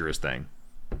dangerous, dangerous thing.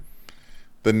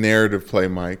 The narrative play,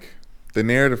 Mike. The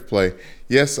narrative play.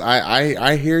 Yes,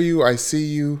 I hear you. I see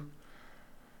you.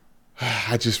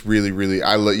 I just really,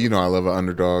 I love an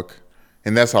underdog.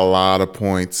 And that's a lot of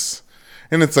points.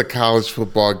 And it's a college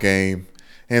football game,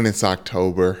 and it's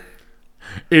October.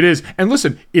 It is. And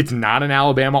listen, it's not an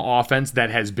Alabama offense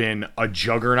that has been a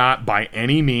juggernaut by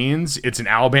any means. It's an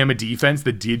Alabama defense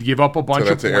that did give up a bunch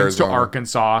of points to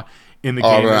Arkansas in the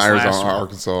game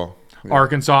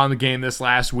Arkansas in the game this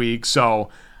last week. So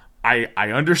I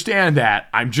understand that.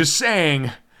 I'm just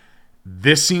saying,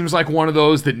 this seems like one of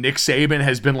those that Nick Saban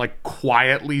has been like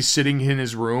quietly sitting in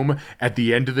his room at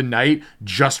the end of the night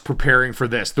just preparing for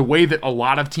this. The way that a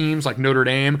lot of teams like Notre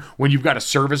Dame, when you've got a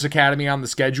service academy on the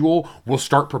schedule, will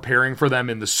start preparing for them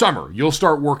in the summer. You'll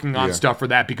start working on stuff for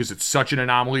that because it's such an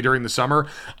anomaly during the summer.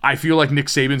 I feel like Nick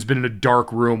Saban's been in a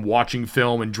dark room watching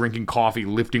film and drinking coffee,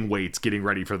 lifting weights, getting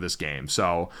ready for this game.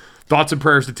 So thoughts and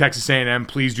prayers to Texas A&M.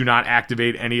 Please do not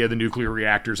activate any of the nuclear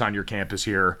reactors on your campus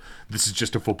here. This is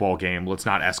just a football game. Let's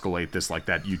not escalate this like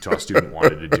that Utah student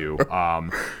wanted to do.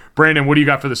 Brandon, what do you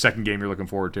got for the second game you're looking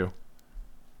forward to?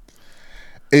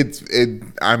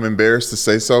 I'm embarrassed to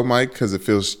say so, Mike, because it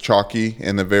feels chalky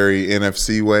in a very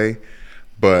NFC way.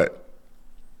 But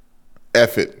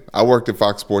F it. I worked at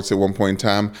Fox Sports at one point in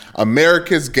time.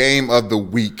 America's game of the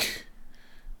week,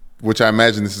 which I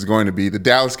imagine this is going to be, the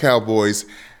Dallas Cowboys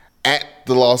at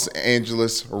the Los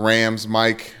Angeles Rams,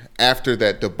 Mike. After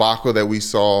that debacle that we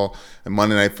saw in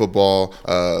Monday Night Football,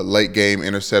 late game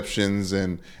interceptions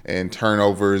and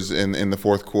turnovers in the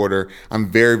fourth quarter,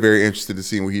 I'm very, very interested to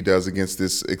see what he does against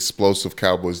this explosive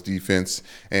Cowboys defense,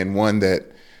 and one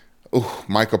that,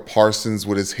 Micah Parsons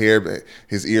with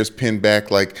his ears pinned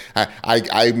back. Like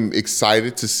I'm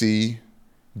excited to see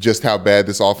just how bad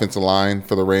this offensive line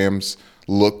for the Rams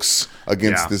looks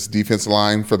against this defensive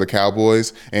line for the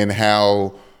Cowboys, and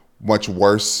how much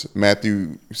worse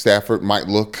Matthew Stafford might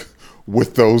look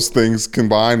with those things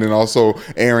combined. And also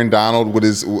Aaron Donald with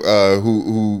his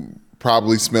who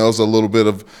probably smells a little bit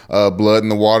of blood in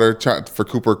the water for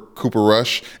Cooper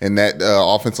Rush and that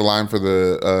offensive line for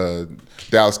the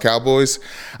Dallas Cowboys.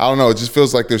 I don't know. It just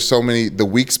feels like there's so many, the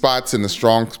weak spots and the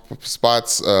strong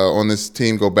spots on this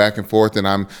team go back and forth, and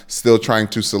I'm still trying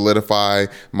to solidify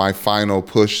my final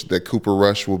push that Cooper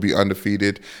Rush will be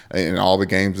undefeated in all the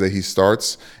games that he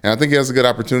starts. And I think he has a good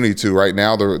opportunity to. Right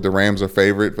now, the Rams are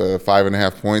favorite,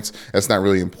 5.5 points. That's not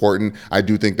really important. I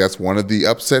do think that's one of the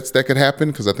upsets that could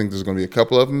happen, because I think there's going to be a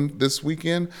couple of them this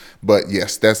weekend. But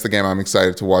yes, that's the game I'm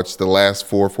excited to watch, the last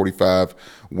 4:45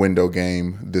 window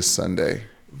game this Sunday.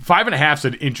 5.5 is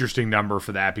an interesting number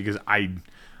for that, because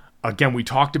again, we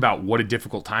talked about what a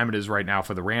difficult time it is right now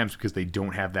for the Rams because they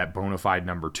don't have that bona fide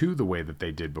number 2 the way that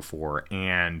they did before.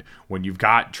 And when you've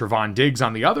got Trevon Diggs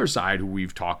on the other side, who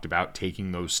we've talked about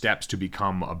taking those steps to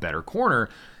become a better corner,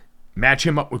 match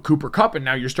him up with Cooper Kupp, and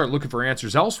now you start looking for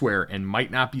answers elsewhere and might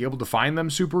not be able to find them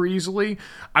super easily.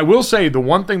 I will say the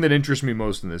one thing that interests me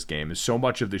most in this game is so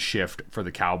much of the shift for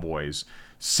the Cowboys.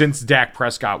 Since Dak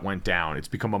Prescott went down, it's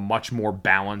become a much more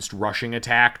balanced rushing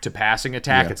attack to passing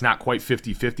attack. Yeah. It's not quite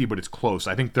 50-50, but it's close.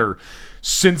 I think they're,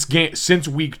 since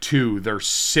week 2, they're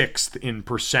 6th in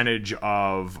percentage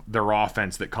of their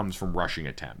offense that comes from rushing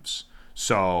attempts.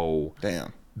 So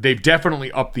damn. They've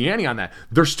definitely upped the ante on that.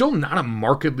 They're still not a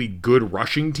markedly good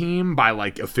rushing team by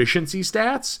like efficiency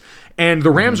stats. And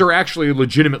the Rams are actually a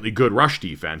legitimately good rush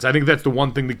defense. I think that's the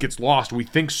one thing that gets lost. We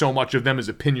think so much of them as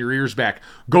a pin your ears back,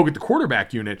 go get the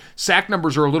quarterback unit. Sack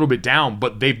numbers are a little bit down,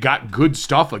 but they've got good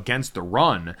stuff against the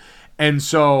run. And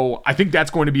so I think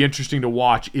that's going to be interesting to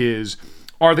watch is,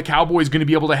 are the Cowboys going to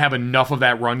be able to have enough of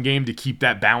that run game to keep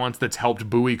that balance that's helped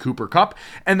buoy Cooper Kupp?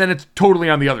 And then it's totally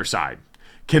on the other side.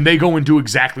 Can they go and do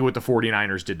exactly what the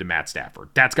 49ers did to Matt Stafford?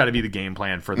 That's got to be the game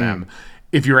plan for them.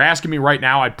 If you're asking me right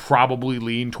now, I'd probably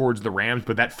lean towards the Rams,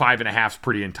 but that 5.5 is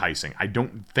pretty enticing. I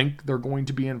don't think they're going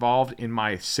to be involved in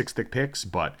my 6 Thicc picks,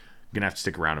 but you're going to have to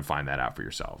stick around and find that out for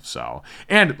yourself. So,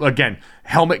 and again,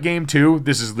 helmet game too.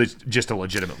 This is just a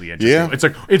legitimately interesting.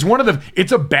 Yeah.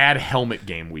 It's a bad helmet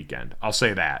game weekend. I'll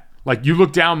say that. Like, you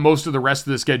look down most of the rest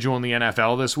of the schedule in the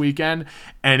NFL this weekend,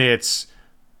 and it's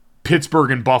Pittsburgh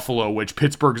and Buffalo, which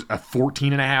Pittsburgh's a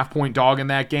 14.5-point dog in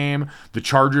that game. The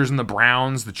Chargers and the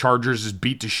Browns. The Chargers as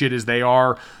beat to shit as they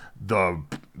are. The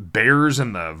Bears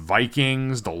and the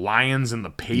Vikings. The Lions and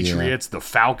the Patriots. The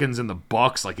Falcons and the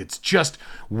Bucks. Like, it's just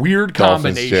weird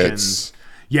combinations.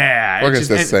 Yeah. I guess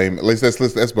that's the same. At least that's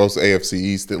both AFC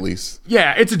East, at least.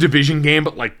 Yeah, it's a division game,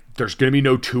 but like, there's going to be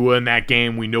no Tua in that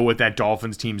game. We know what that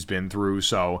Dolphins team's been through.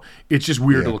 So it's just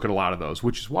weird to look at a lot of those,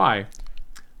 which is why.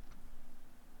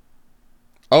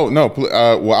 Oh, no.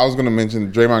 Well, I was going to mention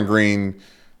Draymond Green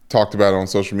talked about it on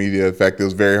social media. The fact that it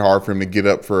was very hard for him to get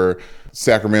up for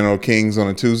Sacramento Kings on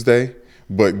a Tuesday,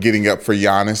 but getting up for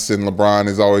Giannis and LeBron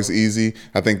is always easy.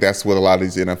 I think that's what a lot of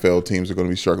these NFL teams are going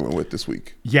to be struggling with this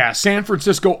week. Yeah, San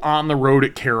Francisco on the road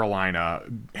at Carolina.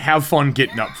 Have fun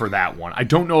getting up for that one. I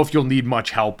don't know if you'll need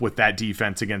much help with that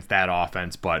defense against that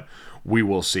offense, but we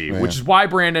will see. Which is why,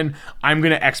 Brandon, I'm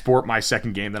going to export my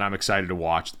second game that I'm excited to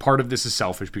watch. Part of this is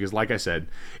selfish because, like I said,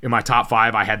 in my top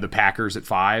 5, I had the Packers at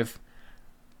 5.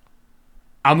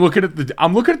 I'm looking at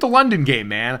the London game,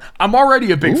 man. I'm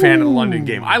already a big fan of the London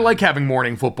game. I like having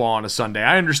morning football on a Sunday.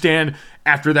 I understand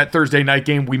after that Thursday night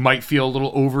game we might feel a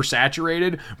little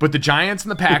oversaturated, but the Giants and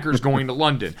the Packers going to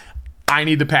London, I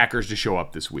need the Packers to show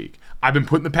up this week. I've been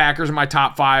putting the Packers in my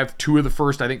top 5, 2 of the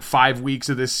first, I think, 5 weeks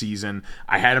of this season.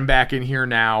 I had them back in here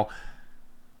now.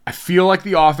 I feel like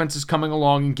the offense is coming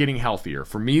along and getting healthier.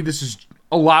 For me, this is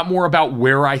a lot more about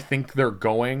where I think they're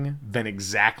going than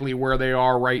exactly where they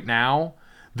are right now.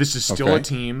 This is still a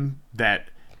team that,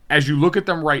 as you look at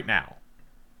them right now,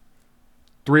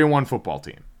 3-1 football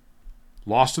team.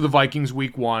 Lost to the Vikings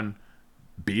week 1,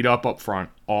 beat up front,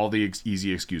 all the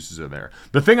easy excuses are there.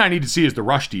 The thing I need to see is the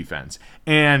rush defense.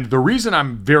 And the reason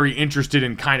I'm very interested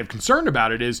and kind of concerned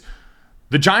about it is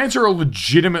the Giants are a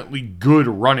legitimately good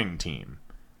running team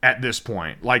at this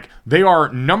point. Like, they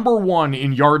are number 1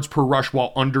 in yards per rush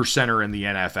while under center in the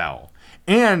NFL.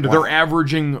 And they're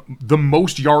averaging the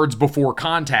most yards before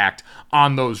contact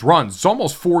on those runs. It's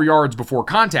almost 4 yards before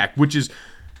contact, which is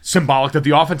symbolic that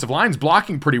the offensive line's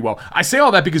blocking pretty well. I say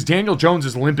all that because Daniel Jones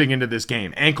is limping into this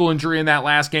game. Ankle injury in that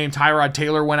last game. Tyrod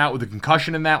Taylor went out with a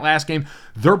concussion in that last game.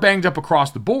 They're banged up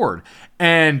across the board.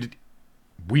 And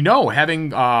we know having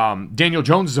Daniel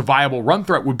Jones as a viable run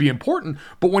threat would be important,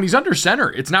 but when he's under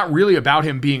center, it's not really about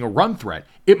him being a run threat.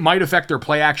 It might affect their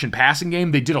play-action passing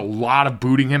game. They did a lot of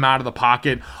booting him out of the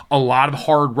pocket, a lot of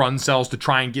hard run cells to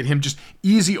try and get him just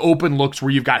easy open looks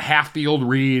where you've got half-field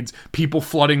reads, people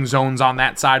flooding zones on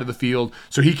that side of the field,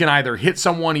 so he can either hit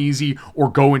someone easy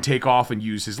or go and take off and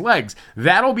use his legs.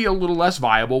 That'll be a little less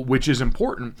viable, which is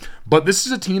important, but this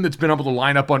is a team that's been able to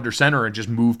line up under center and just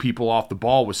move people off the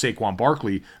ball with Saquon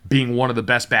Barkley being one of the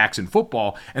best backs in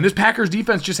football, and this Packers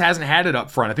defense just hasn't had it up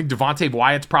front. I think Devontae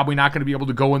Wyatt's probably not going to be able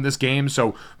to go in this game,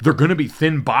 so they're going to be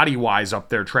thin body-wise up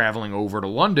there traveling over to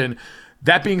London.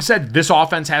 That being said, this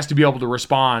offense has to be able to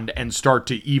respond and start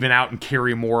to even out and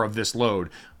carry more of this load.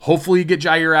 Hopefully you get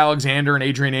Jair Alexander and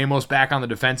Adrian Amos back on the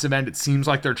defensive end. It seems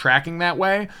like they're tracking that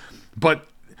way. But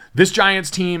this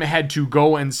Giants team had to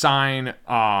go and sign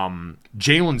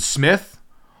Jalen Smith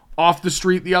off the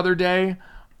street the other day.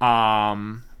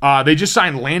 They just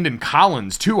signed Landon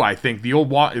Collins, too, I think, the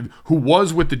old who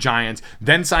was with the Giants,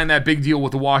 then signed that big deal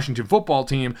with the Washington football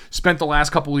team, spent the last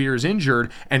couple of years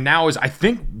injured, and now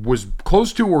was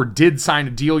close to or did sign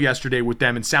a deal yesterday with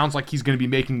them, and sounds like he's going to be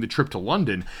making the trip to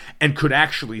London and could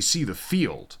actually see the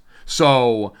field.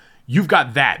 So you've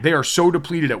got that. They are so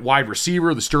depleted at wide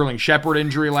receiver. The Sterling Shepard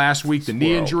injury last week, the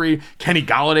knee injury, Kenny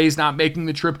Galladay's not making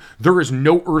the trip. There is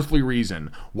no earthly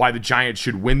reason why the Giants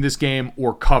should win this game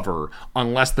or cover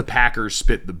unless the Packers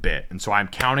spit the bit. And so I'm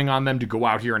counting on them to go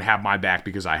out here and have my back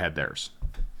because I had theirs.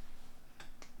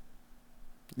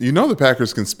 You know the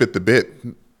Packers can spit the bit.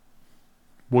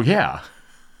 Well, yeah.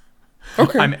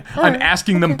 Okay. I'm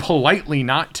asking them politely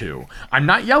not to. I'm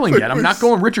not yelling yet. I'm not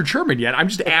going Richard Sherman yet. I'm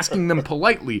just asking them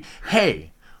politely,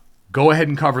 hey, go ahead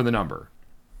and cover the number.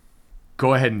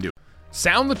 Go ahead and do it.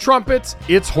 Sound the trumpets.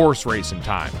 It's horse racing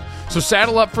time. So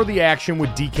saddle up for the action with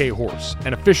DK Horse,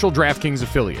 an official DraftKings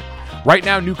affiliate. Right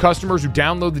now, new customers who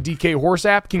download the DK Horse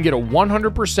app can get a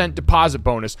 100% deposit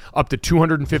bonus up to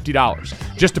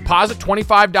 $250. Just deposit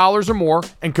 $25 or more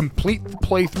and complete the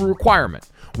playthrough requirement.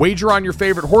 Wager on your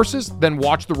favorite horses, then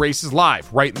watch the races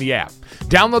live right in the app.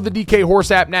 Download the DK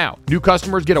Horse app now. New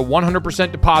customers get a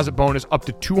 100% deposit bonus up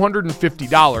to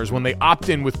 $250 when they opt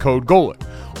in with code GOLIT.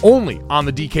 Only on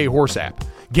the DK Horse app.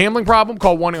 Gambling problem?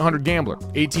 Call 1-800-GAMBLER.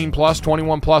 18 plus,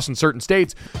 21 plus in certain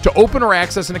states to open or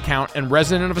access an account and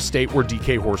resident of a state where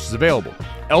DK Horse is available.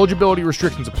 Eligibility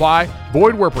restrictions apply.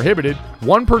 Void where prohibited.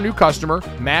 One per new customer.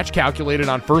 Match calculated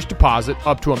on first deposit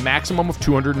up to a maximum of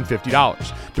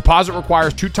 $250. Deposit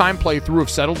requires 2-time playthrough of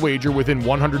settled wager within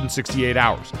 168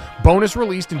 hours. Bonus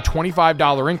released in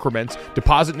 $25 increments.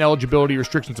 Deposit and eligibility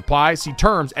restrictions apply. See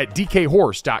terms at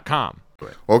dkhorse.com.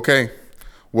 Okay.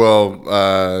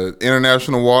 Well,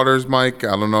 international waters, Mike,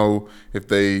 I don't know if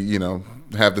they,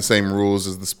 have the same rules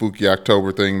as the spooky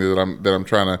October thing that I'm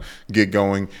trying to get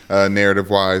going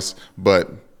narrative-wise,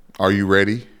 but are you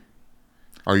ready?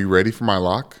 Are you ready for my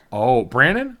lock? Oh,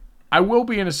 Brandon, I will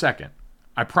be in a second.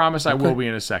 I promise I will be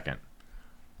in a second.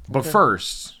 But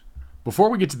first, before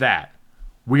we get to that,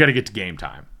 we got to get to game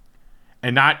time.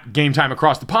 And not game time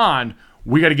across the pond.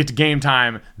 We got to get to game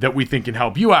time that we think can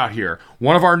help you out here.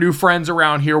 One of our new friends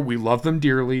around here, we love them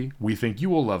dearly. We think you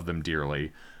will love them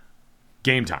dearly.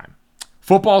 Game time.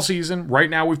 Football season, right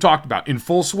now we've talked about, in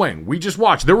full swing. We just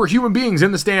watched. There were human beings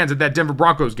in the stands at that Denver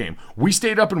Broncos game. We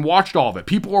stayed up and watched all of it.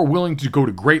 People are willing to go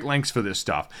to great lengths for this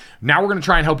stuff. Now we're going to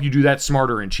try and help you do that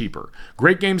smarter and cheaper.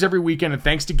 Great games every weekend, and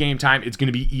thanks to Game Time, it's going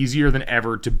to be easier than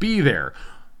ever to be there.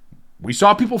 We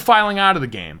saw people filing out of the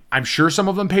game. I'm sure some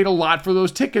of them paid a lot for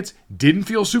those tickets, didn't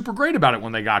feel super great about it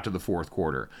when they got to the fourth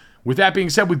quarter. With that being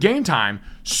said, with Game Time,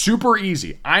 super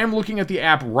easy. I am looking at the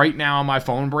app right now on my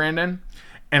phone, Brandon,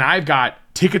 and I've got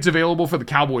tickets available for the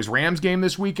Cowboys-Rams game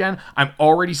this weekend. I'm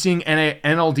already seeing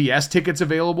NLDS tickets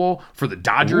available for the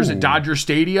Dodgers at Dodger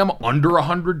Stadium, under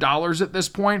 $100 at this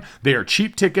point. They are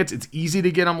cheap tickets. It's easy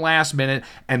to get them last minute,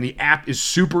 and the app is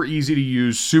super easy to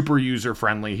use, super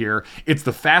user-friendly here. It's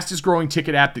the fastest-growing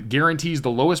ticket app that guarantees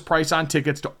the lowest price on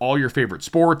tickets to all your favorite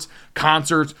sports,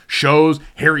 concerts, shows.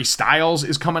 Harry Styles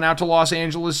is coming out to Los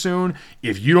Angeles soon.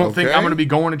 If you don't think I'm going to be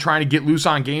going and trying to get loose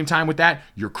on Game Time with that,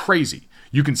 you're crazy.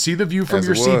 You can see the view from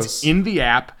your seats in the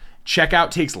app.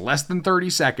 Checkout takes less than 30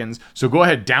 seconds. So go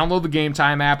ahead, download the Game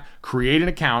Time app, create an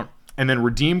account, and then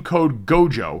redeem code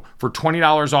GOJO for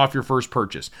 $20 off your first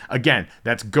purchase. Again,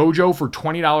 that's GOJO for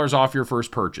 $20 off your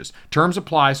first purchase. Terms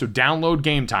apply, so download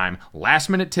Game Time. Last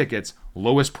minute tickets,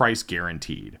 lowest price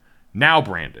guaranteed. Now,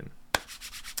 Brandon.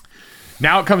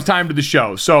 Now it comes time to the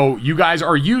show. So you guys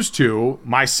are used to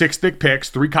my 6 Thicc picks,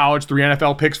 3 college, 3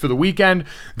 NFL picks for the weekend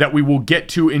that we will get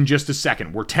to in just a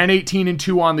second. We're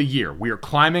 10-18-2 on the year. We are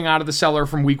climbing out of the cellar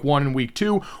from week 1 and week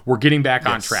 2. We're getting back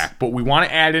on track. But we want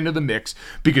to add into the mix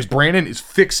because Brandon is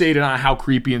fixated on how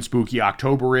creepy and spooky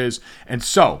October is. And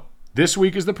so this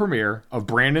week is the premiere of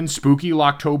Brandon's Spooky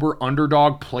Locktober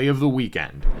Underdog Play of the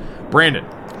Weekend. Brandon,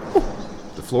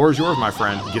 the floor is yours, my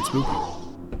friend. Get spooky.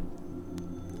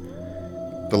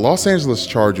 The Los Angeles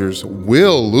Chargers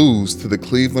will lose to the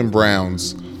Cleveland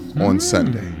Browns on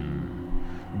Sunday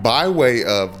by way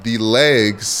of the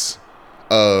legs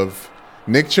of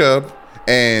Nick Chubb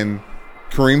and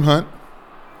Kareem Hunt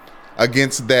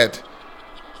against that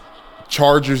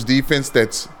Chargers defense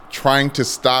that's trying to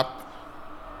stop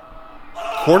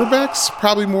quarterbacks,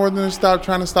 probably more than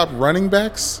trying to stop running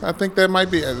backs. I think that might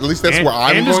be, at least that's where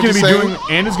I'm going to say.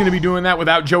 And is going to be doing that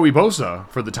without Joey Bosa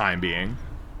for the time being.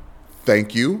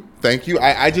 Thank you.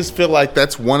 I just feel like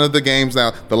that's one of the games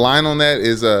now. The line on that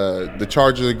is the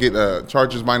Chargers get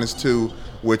Chargers -2,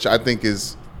 which I think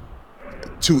is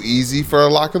too easy for a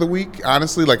lock of the week.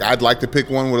 Honestly, like I'd like to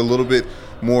pick one with a little bit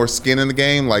more skin in the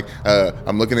game. Like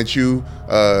I'm looking at you,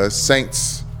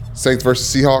 Saints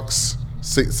versus Seahawks.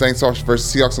 Saints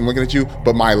versus Seahawks. I'm looking at you.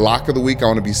 But my lock of the week, I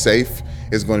want to be safe,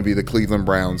 is going to be the Cleveland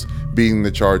Browns beating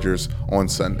the Chargers on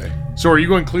Sunday. So are you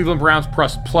going Cleveland Browns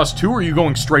 +2, or are you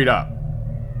going straight up?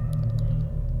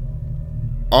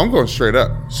 I'm going straight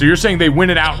up. So you're saying they win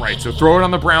it outright. So throw it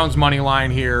on the Browns money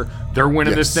line here. They're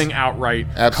winning this thing outright.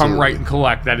 Absolutely. Come right and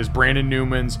collect. That is Brandon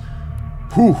Newman's.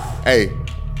 Whew. Hey,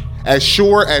 as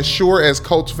sure as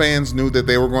Colts fans knew that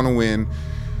they were going to win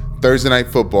Thursday Night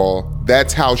Football,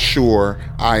 that's how sure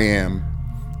I am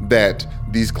that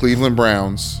these Cleveland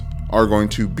Browns are going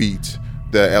to beat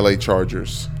the LA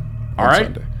Chargers on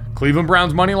Sunday. Cleveland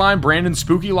Browns money line, Brandon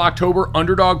Spooky Locktober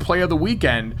underdog play of the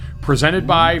weekend, presented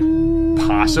by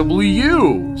possibly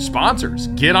you. Sponsors,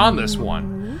 get on this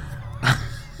one.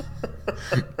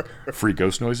 Free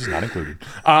ghost noises not included.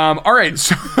 All right,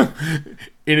 so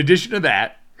in addition to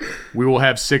that, we will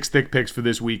have 6 thick picks for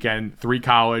this weekend, 3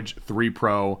 college, 3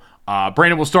 pro.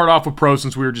 Brandon, we'll start off with pro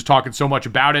since we were just talking so much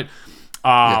about it.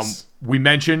 Yes. We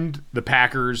mentioned the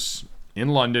Packers in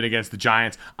London against the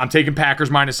Giants. I'm taking Packers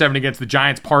 -7 against the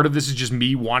Giants. Part of this is just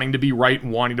me wanting to be right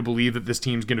and wanting to believe that this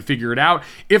team's going to figure it out.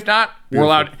 If not, we're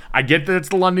allowed. I get that it's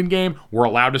the London game. We're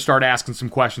allowed to start asking some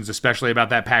questions, especially about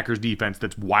that Packers defense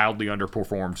that's wildly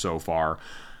underperformed so far.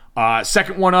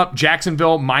 Second one up,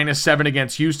 Jacksonville -7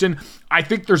 against Houston. I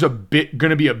think there's going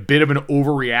to be a bit of an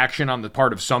overreaction on the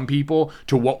part of some people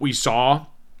to what we saw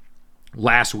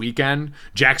last weekend.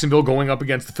 Jacksonville going up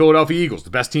against the Philadelphia Eagles, the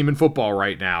best team in football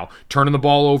right now, turning the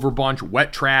ball over a bunch,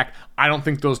 wet track. I don't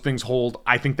think those things hold.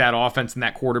 I think that offense and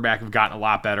that quarterback have gotten a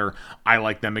lot better. I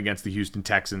like them against the Houston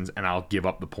Texans, and I'll give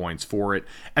up the points for it.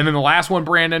 And then the last one,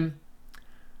 Brandon,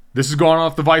 this is going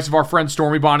off the advice of our friend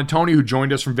Stormy Bonatoni, who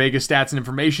joined us from Vegas Stats and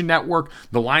Information Network.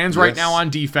 The Lions right now on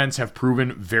defense have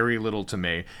proven very little to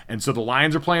me. And so the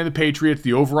Lions are playing the Patriots.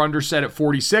 The over-under set at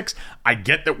 46. I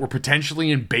get that we're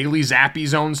potentially in Bailey Zappi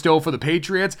zone still for the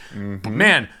Patriots. But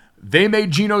man, they made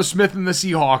Geno Smith and the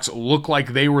Seahawks look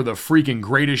like they were the freaking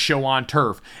greatest show on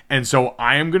turf. And so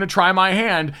I am going to try my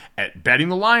hand at betting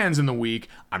the Lions in the week.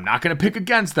 I'm not going to pick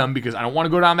against them because I don't want to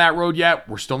go down that road yet.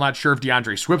 We're still not sure if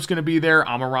DeAndre Swift's going to be there.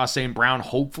 Amon-Ra St. Brown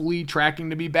hopefully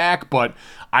tracking to be back. But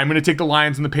I'm going to take the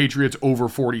Lions and the Patriots over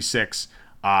 46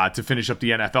 to finish up the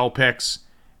NFL picks.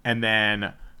 And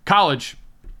then college,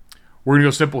 we're going to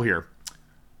go simple here.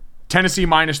 Tennessee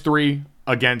 -3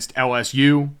 against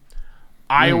LSU.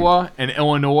 Iowa and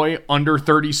Illinois under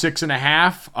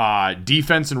 36.5.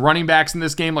 Defense and running backs in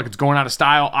this game, like it's going out of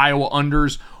style. Iowa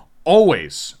unders,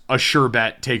 always a sure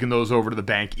bet taking those over to the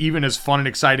bank. Even as fun and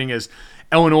exciting as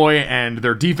Illinois and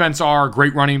their defense are,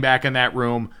 great running back in that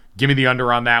room. Give me the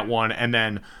under on that one. And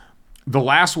then the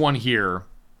last one here,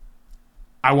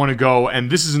 I want to go, and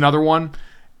this is another one.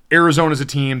 Arizona's a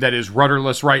team that is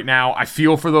rudderless right now. I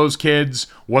feel for those kids,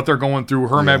 what they're going through.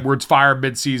 Herm Edwards fired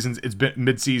midseason.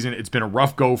 It's been a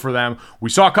rough go for them. We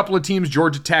saw a couple of teams,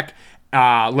 Georgia Tech,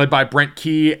 led by Brent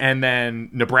Key, and then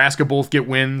Nebraska both get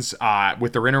wins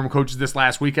with their interim coaches this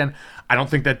last weekend. I don't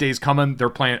think that day's coming. They're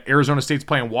playing, Arizona State's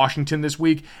playing Washington this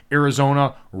week.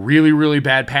 Arizona, really, really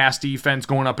bad pass defense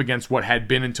going up against what had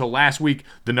been until last week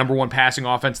the number 1 passing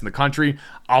offense in the country.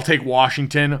 I'll take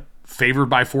Washington, favored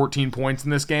by 14 points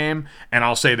in this game, and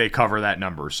I'll say they cover that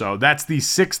number. So that's the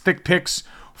 6 thick picks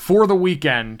for the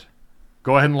weekend.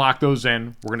 Go ahead and lock those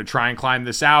in. We're going to try and climb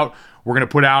this out. We're going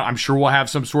to put out, I'm sure we'll have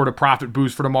some sort of profit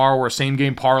boost for tomorrow or a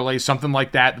same-game parlay, something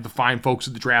like that the fine folks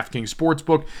at the DraftKings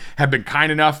Sportsbook have been kind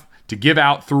enough to give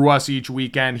out through us each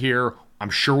weekend here. I'm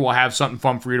sure we'll have something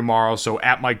fun for you tomorrow. So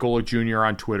at Mike Golick Jr.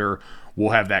 on Twitter,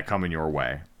 we'll have that coming your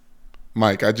way.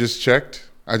 Mike, I just checked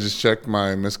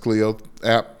my Miss Cleo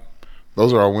app.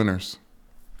 Those are our winners.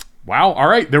 Wow. All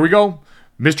right. There we go.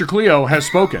 Mr. Cleo has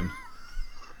spoken.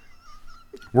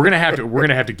 We're gonna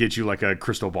have to get you like a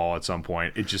crystal ball at some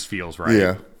point. It just feels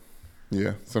right.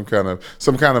 Yeah. Some kind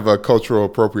of a cultural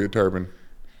appropriate turban.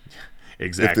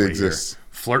 Exactly. If it exists.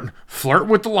 Flirt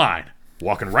with the line.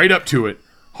 Walking right up to it.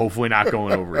 Hopefully not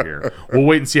going over here. We'll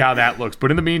wait and see how that looks.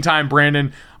 But in the meantime,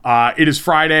 Brandon, it is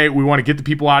Friday. We want to get the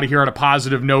people out of here on a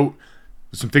positive note.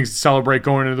 Some things to celebrate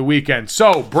going into the weekend.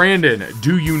 So, Brandon,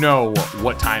 do you know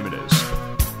what time it is?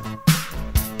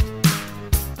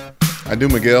 I do,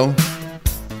 Miguel.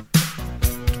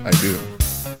 I do.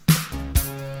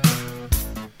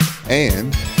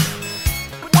 And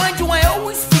Why do I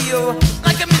always feel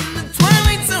like I'm in the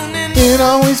twilight zone? And it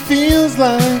always feels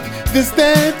like this,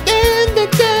 that, and the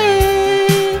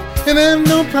day, and I have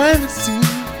no privacy.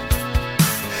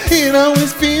 It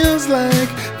always feels like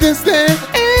this, that,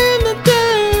 and the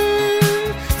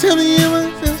day. Tell me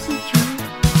if it's the truth.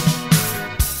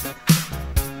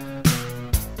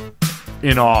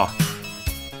 In awe.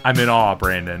 I'm in awe,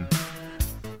 Brandon.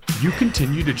 You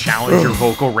continue to challenge your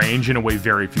vocal range in a way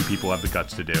very few people have the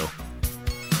guts to do.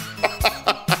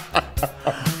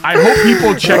 I hope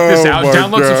people check this out.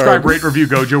 Download, subscribe, rate, review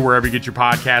Gojo wherever you get your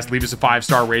podcast. Leave us a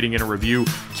 5-star rating and a review.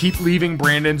 Keep leaving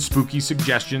Brandon spooky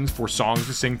suggestions for songs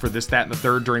to sing for this, that, and the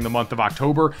third during the month of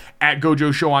October at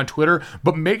Gojo Show on Twitter.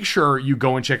 But make sure you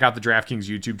go and check out the DraftKings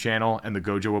YouTube channel and the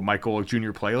Gojo with Mike Golick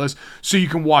Jr. playlist so you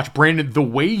can watch Brandon. The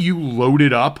way you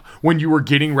loaded up when you were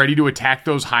getting ready to attack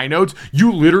those high notes,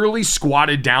 you literally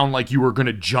squatted down like you were going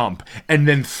to jump and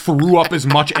then threw up as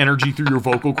much energy through your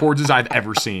vocal cords as I've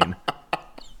ever seen.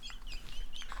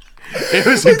 It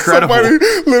was incredible. Somebody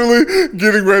literally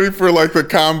getting ready for like the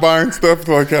combine stuff.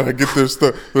 Like, gotta get their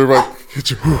stuff. They're like,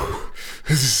 get your.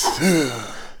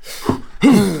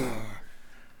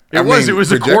 It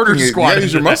was a quarter squat. You gotta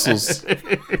use your muscles.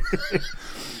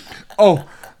 Oh,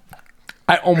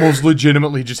 I almost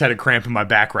legitimately just had a cramp in my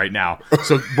back right now.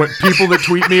 So, when people that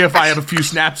tweet me if I have a few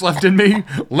snaps left in me,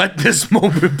 let this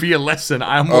moment be a lesson.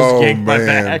 I almost yanked my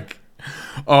back.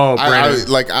 Oh, Brandon.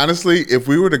 Like, honestly, if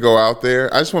we were to go out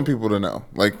there, I just want people to know.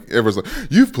 Like, everyone's like,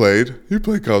 you played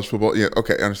college football. Yeah,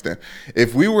 okay, I understand.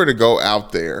 If we were to go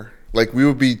out there, like, we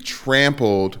would be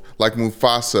trampled like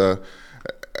Mufasa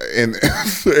in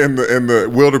the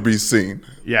wildebeest scene.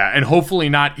 Yeah, and hopefully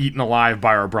not eaten alive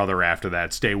by our brother after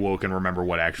that. Stay woke and remember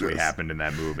what actually happened in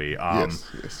that movie.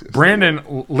 Yes.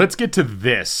 Brandon, let's get to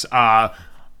this.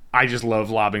 I just love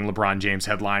lobbing LeBron James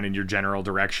headline in your general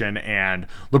direction. And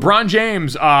LeBron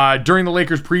James, during the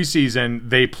Lakers preseason,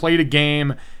 they played a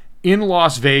game in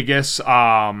Las Vegas.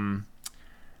 LeBron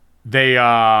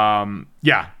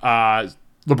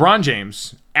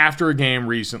James, after a game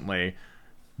recently,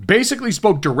 basically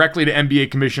spoke directly to NBA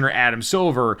Commissioner Adam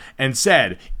Silver and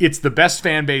said, it's the best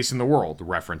fan base in the world,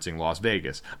 referencing Las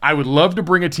Vegas. I would love to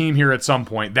bring a team here at some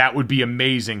point. That would be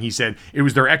amazing. He said it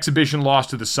was their exhibition loss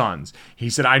to the Suns. He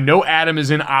said, I know Adam is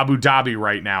in Abu Dhabi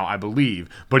right now, I believe,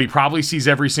 but he probably sees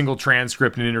every single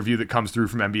transcript and interview that comes through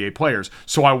from NBA players.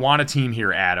 So I want a team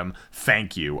here, Adam.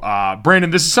 Thank you.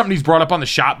 Brandon, this is something he's brought up on the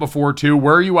shop before too.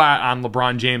 Where are you at on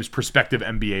LeBron James, prospective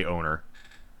NBA owner?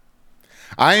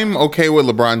 I'm okay with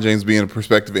LeBron James being a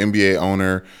prospective NBA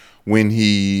owner when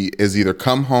he is either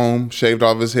come home, shaved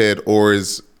off his head, or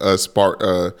is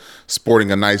sporting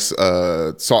a nice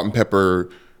salt and pepper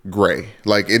gray.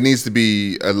 Like, it needs to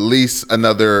be at least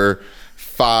another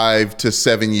 5 to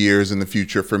 7 years in the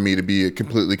future for me to be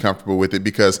completely comfortable with it,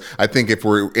 because I think if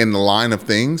we're in the line of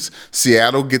things,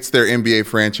 Seattle gets their NBA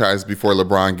franchise before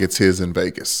LeBron gets his in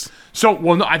Vegas. So,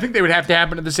 well, no, I think they would have to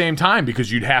happen at the same time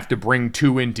because you'd have to bring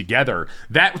two in together.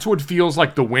 That's what feels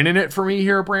like the win in it for me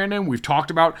here, Brandon. We've talked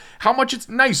about how much it's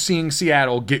nice seeing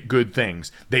Seattle get good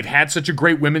things. They've had such a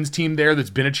great women's team there that's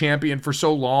been a champion for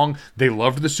so long. They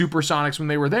loved the Supersonics when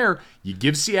they were there. You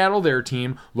give Seattle their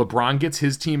team, LeBron gets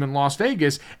his team in Las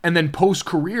Vegas, and then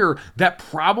post-career, that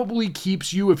probably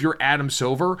keeps you, if you're Adam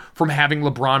Silver, from having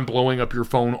LeBron blowing up your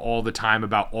phone all the time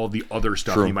about all the other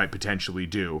stuff he might potentially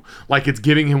do. Like, it's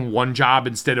giving him one job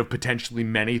instead of potentially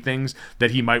many things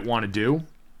that he might want to do.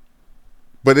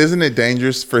 But isn't it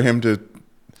dangerous for him to...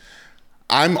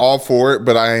 I'm all for it,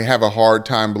 but I have a hard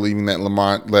time believing that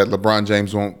LeBron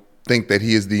James won't think that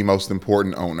he is the most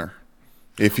important owner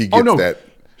if he gets that.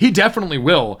 He definitely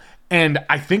will. And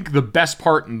I think the best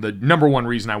part and the number one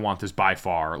reason I want this by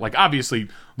far, like, obviously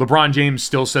LeBron James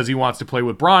still says he wants to play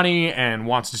with Bronny and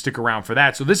wants to stick around for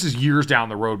that. So this is years down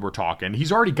the road we're talking.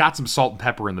 He's already got some salt and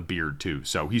pepper in the beard too.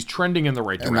 So he's trending in the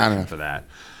right direction for that.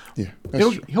 Yeah,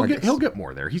 he'll get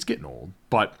more there. He's getting old.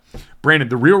 But Brandon,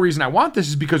 the real reason I want this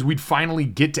is because we'd finally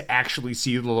get to actually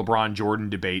see the LeBron Jordan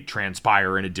debate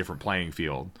transpire in a different playing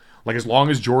field. Like, as long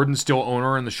as Jordan's still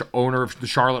owner of the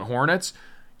Charlotte Hornets,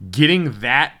 getting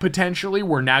that potentially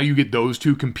where now you get those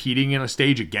two competing in a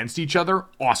stage against each other,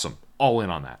 awesome. All in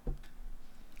on that.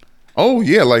 Oh,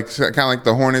 yeah, like kind of like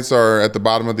the Hornets are at the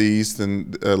bottom of the East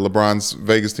and LeBron's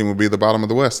Vegas team will be at the bottom of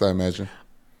the West, I imagine.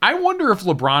 I wonder if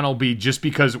LeBron will be, just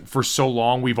because for so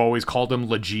long we've always called him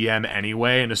Le GM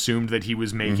anyway and assumed that he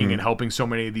was making and helping so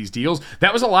many of these deals.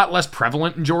 That was a lot less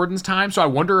prevalent in Jordan's time, so I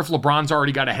wonder if LeBron's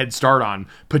already got a head start on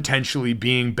potentially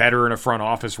being better in a front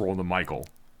office role than Michael.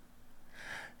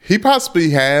 He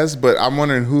possibly has, but I'm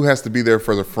wondering who has to be there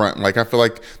for the front. Like, I feel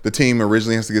like the team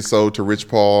originally has to get sold to Rich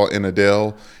Paul and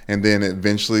Adele, and then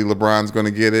eventually LeBron's going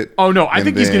to get it. Oh, no, I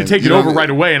think he's going to take it over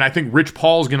right away, and I think Rich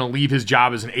Paul's going to leave his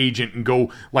job as an agent and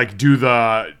go, like, do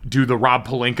the Rob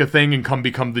Pelinka thing and come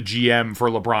become the GM for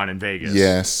LeBron in Vegas.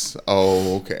 Yes.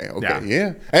 Oh, okay.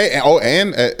 Yeah. Hey,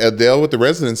 and Adele with the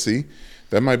residency.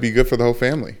 That might be good for the whole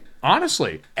family.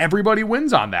 Honestly, everybody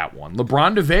wins on that one.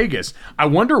 LeBron to Vegas. I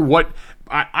wonder what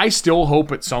I still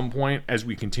hope at some point as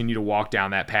we continue to walk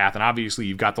down that path, and obviously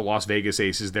you've got the Las Vegas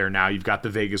Aces there now, you've got the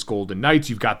Vegas Golden Knights,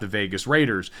 you've got the Vegas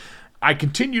Raiders. I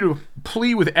continue to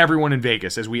plead with everyone in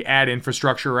Vegas as we add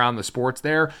infrastructure around the sports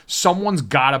there. Someone's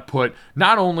got to put,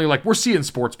 not only like we're seeing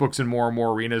sports books in more and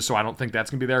more arenas, so I don't think that's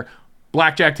going to be there,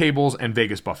 blackjack tables and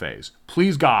Vegas buffets.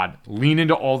 Please, God, lean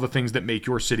into all the things that make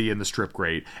your city and the Strip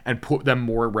great and put them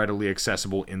more readily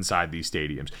accessible inside these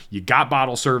stadiums. You got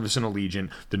bottle service in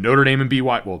Allegiant. The Notre Dame and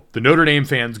the Notre Dame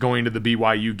fans going to the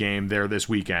BYU game there this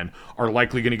weekend are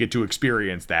likely going to get to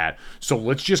experience that. So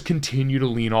let's just continue to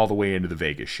lean all the way into the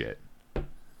Vegas shit.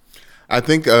 I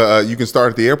think you can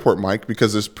start at the airport, Mike,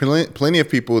 because there's plenty of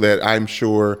people that I'm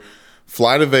sure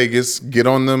fly to Vegas, get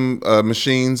on them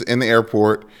machines in the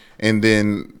airport, and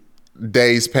then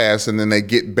days pass, and then they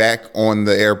get back on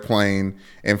the airplane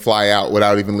and fly out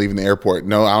without even leaving the airport.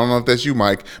 No, I don't know if that's you,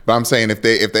 Mike, but I'm saying if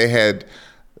they had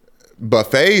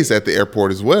buffets at the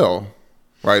airport as well,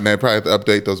 right? And they probably have to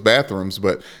update those bathrooms,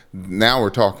 but now we're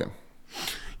talking.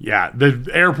 Yeah, the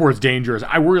airport's dangerous.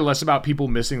 I worry less about people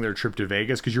missing their trip to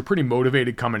Vegas because you're pretty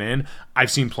motivated coming in. I've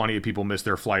seen plenty of people miss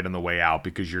their flight on the way out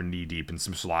because you're knee-deep in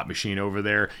some slot machine over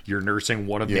there. You're nursing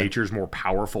one of nature's more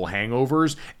powerful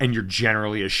hangovers, and you're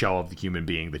generally a shell of the human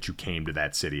being that you came to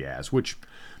that city as, which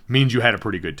means you had a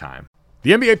pretty good time.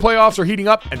 The NBA playoffs are heating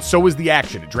up, and so is the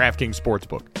action at DraftKings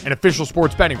Sportsbook, an official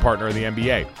sports betting partner of the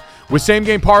NBA. With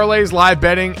same-game parlays, live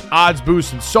betting, odds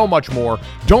boosts, and so much more,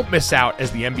 don't miss out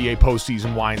as the NBA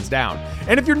postseason winds down.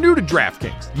 And if you're new to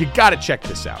DraftKings, you gotta check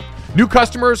this out. New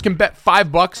customers can bet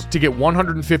 $5 to get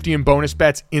 $150 in bonus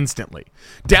bets instantly.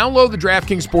 Download the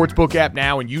DraftKings Sportsbook app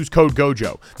now and use code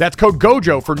Gojo. That's code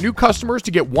Gojo for new customers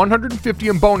to get $150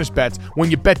 in bonus bets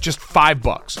when you bet just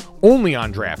 $5. Only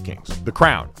on DraftKings. The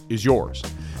crown is yours.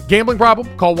 Gambling problem?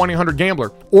 Call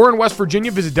 1-800-GAMBLER. Or in West Virginia,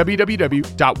 visit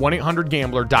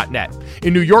www.1800gambler.net.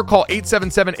 In New York, call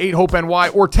 877-8-HOPE-NY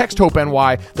or text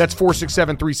HOPE-NY. That's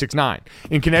 467-369.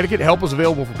 In Connecticut, help is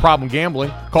available for problem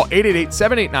gambling. Call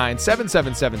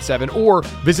 888-789-7777 or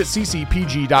visit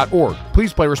ccpg.org.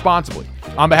 Please play responsibly.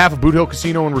 On behalf of Boot Hill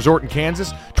Casino and Resort in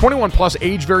Kansas, 21 plus,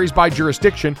 age varies by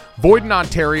jurisdiction, void in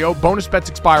Ontario, bonus bets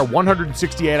expire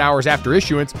 168 hours after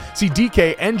issuance. See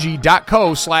dkng.co/bball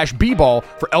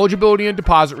for eligibility and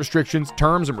deposit restrictions,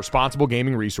 terms, and responsible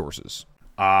gaming resources.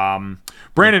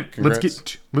 Brandon,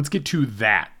 let's get to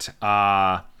that.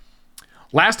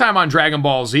 Last time on Dragon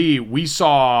Ball Z, we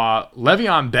saw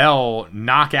Le'Veon Bell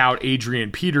knock out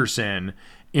Adrian Peterson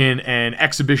in an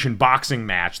exhibition boxing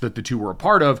match that the two were a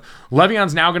part of.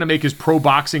 Le'Veon's now going to make his pro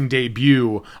boxing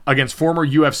debut against former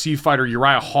UFC fighter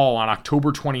Uriah Hall on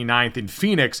October 29th in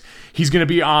Phoenix. He's going to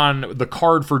be on the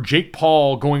card for Jake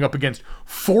Paul going up against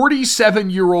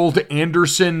 47-year-old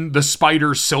Anderson the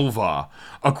Spider Silva,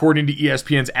 according to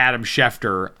ESPN's Adam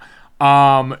Schefter.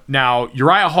 Now,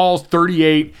 Uriah Hall's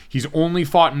 38. He's only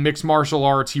fought in mixed martial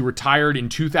arts. He retired in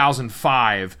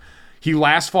 2005. He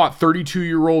last fought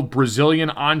 32-year-old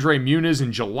Brazilian Andre Muniz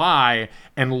in July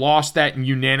and lost that in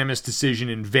unanimous decision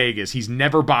in Vegas. He's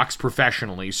never boxed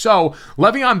professionally. So,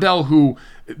 Le'Veon Bell, who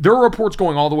there are reports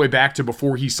going all the way back to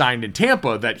before he signed in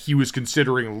Tampa that he was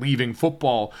considering leaving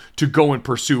football to go and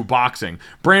pursue boxing.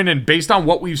 Brandon, based on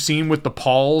what we've seen with the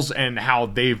Pauls and how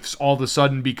they've all of a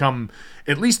sudden become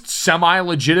at least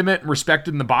semi-legitimate and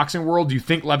respected in the boxing world, do you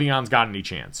think Le'Veon's got any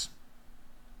chance?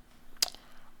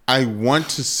 I want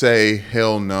to say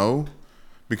hell no,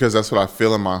 because that's what I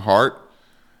feel in my heart.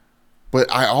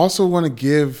 But I also want to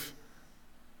give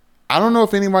 – I don't know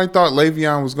if anybody thought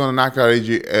Le'Veon was going to knock out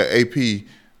AP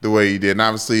the way he did. And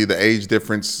obviously the age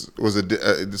difference was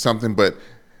something. But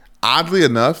oddly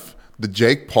enough, the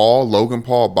Jake Paul, Logan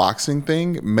Paul boxing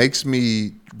thing makes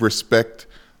me respect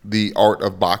the art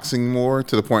of boxing more,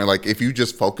 to the point like if you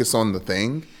just focus on the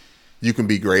thing, you can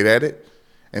be great at it.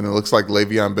 And it looks like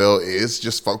Le'Veon Bell is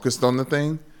just focused on the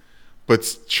thing.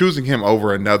 But choosing him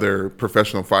over another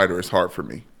professional fighter is hard for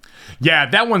me. Yeah,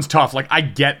 that one's tough. Like, I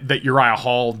get that Uriah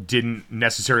Hall didn't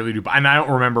necessarily do... And I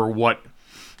don't remember what...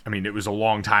 I mean, it was a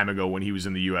long time ago when he was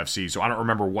in the UFC, so I don't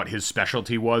remember what his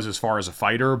specialty was as far as a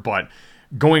fighter, but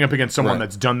going up against someone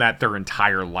that's done that their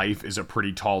entire life is a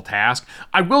pretty tall task.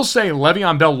 I will say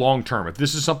Le'Veon Bell long-term, if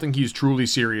this is something he's truly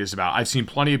serious about, I've seen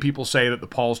plenty of people say that the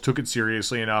Pauls took it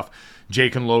seriously enough,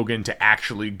 Jake and Logan, to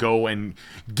actually go and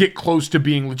get close to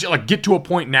being legit, like get to a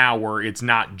point now where it's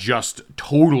not just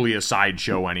totally a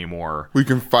sideshow anymore. We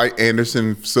can fight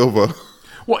Anderson Silva.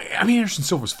 Well, I mean, Anderson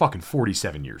Silva's fucking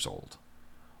 47 years old.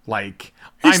 Like,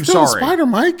 He's I'm still sorry. a spider,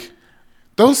 Mike.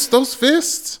 Those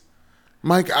fists.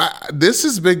 Mike, this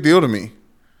is a big deal to me.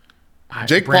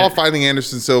 Jake Paul fighting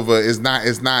Anderson Silva is not.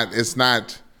 It's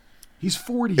not. He's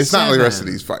 47. It's not like the rest of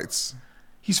these fights.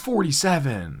 He's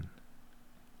 47.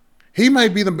 He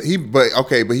might be but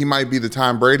he might be the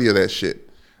Tom Brady of that shit.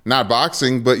 Not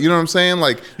boxing, but you know what I'm saying?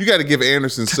 Like, you got to give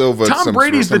Anderson Silva Tom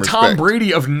Brady's some the Tom respect.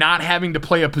 Brady of not having to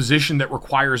play a position that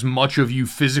requires much of you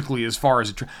physically as far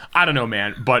as I don't know,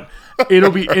 man, but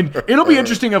it'll be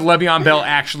interesting if Le'Veon Bell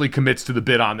actually commits to the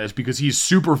bid on this, because he's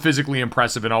super physically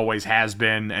impressive and always has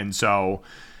been, and so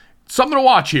something to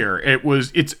watch here.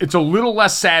 It's a little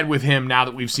less sad with him now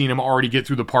that we've seen him already get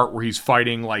through the part where he's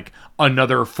fighting like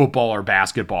another football or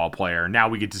basketball player. Now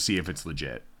we get to see if it's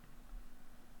legit.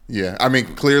 Yeah, I mean,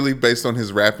 clearly based on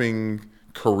his rapping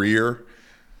career,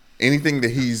 anything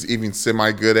that he's even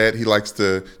semi-good at, he likes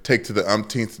to take to the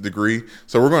umpteenth degree.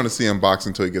 So we're going to see him box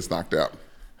until he gets knocked out.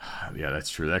 Yeah, that's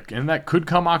true. That could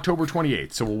come October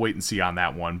 28th, so we'll wait and see on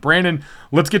that one. Brandon,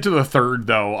 let's get to the third,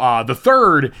 though. The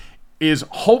third is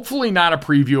hopefully not a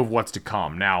preview of what's to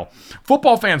come. Now,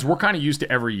 football fans, we're kind of used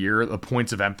to every year the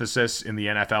points of emphasis in the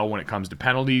NFL when it comes to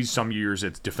penalties. Some years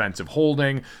it's defensive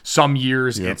holding. Some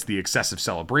years it's the excessive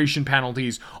celebration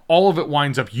penalties. All of it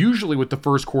winds up usually with the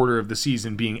first quarter of the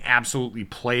season being absolutely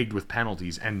plagued with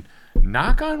penalties. And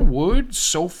knock on wood,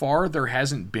 so far there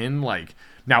hasn't been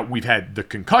now we've had the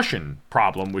concussion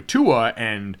problem with Tua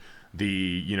and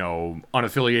the,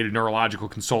 unaffiliated neurological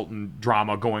consultant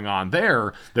drama going on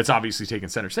there that's obviously taken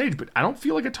center stage, but I don't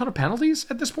feel like a ton of penalties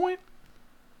at this point.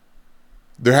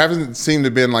 There hasn't seemed to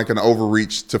have been like an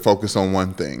overreach to focus on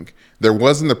one thing. There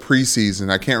was in the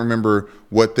preseason. I can't remember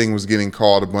what thing was getting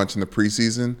called a bunch in the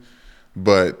preseason,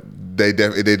 but they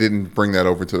didn't bring that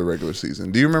over to the regular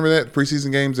season. Do you remember that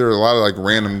preseason games? There were a lot of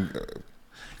random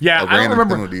Yeah, I don't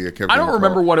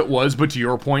remember called. what it was, but to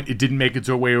your point, it didn't make its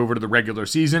way over to the regular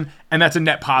season, and that's a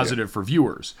net positive for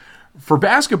viewers. For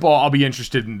basketball, I'll be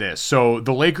interested in this. So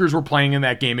the Lakers were playing in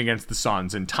that game against the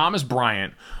Suns, and Thomas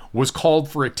Bryant was called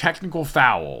for a technical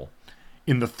foul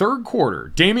in the third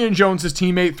quarter. Damian Jones, his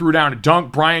teammate, threw down a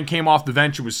dunk. Bryant came off the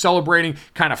bench and was celebrating,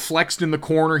 kind of flexed in the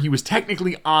corner. He was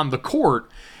technically on the court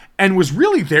and was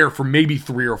really there for maybe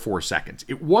 3 or 4 seconds.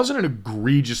 It wasn't an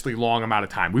egregiously long amount of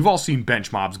time. We've all seen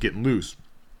bench mobs getting loose.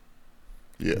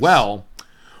 Yes. Well,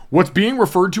 what's being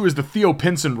referred to as the Theo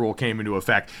Pinson rule came into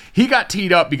effect. He got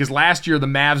teed up because last year the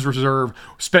Mavs reserve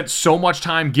spent so much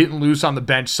time getting loose on the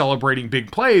bench celebrating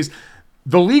big plays.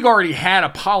 The league already had a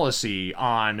policy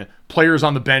on players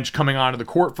on the bench coming onto the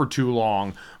court for too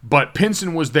long, but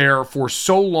Pinson was there for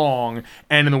so long,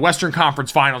 and in the Western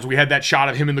Conference Finals, we had that shot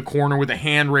of him in the corner with a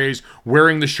hand raised,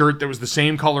 wearing the shirt that was the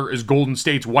same color as Golden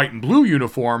State's white and blue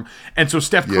uniform, and so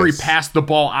Steph Curry passed the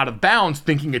ball out of bounds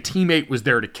thinking a teammate was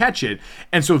there to catch it,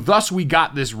 and so thus we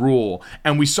got this rule,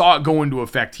 and we saw it go into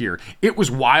effect here. It was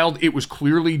wild. It was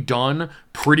clearly done,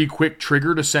 pretty quick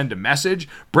trigger to send a message.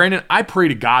 Brandon, I pray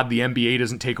to God the NBA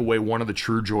doesn't take away one of the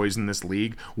true joys in this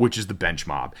league, which is the bench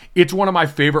mob. It's one of my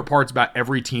favorite parts about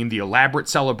every team, the elaborate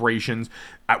celebrations.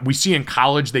 We see in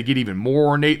college they get even more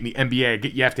ornate. In the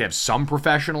NBA, you have to have some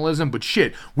professionalism, but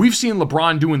shit, we've seen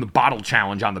LeBron doing the bottle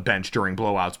challenge on the bench during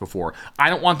blowouts before.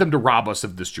 I don't want them to rob us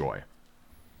of this joy.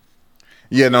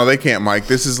 Yeah, no, they can't, Mike.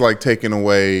 This is like taking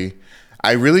away.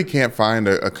 I really can't find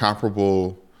a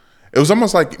comparable. It was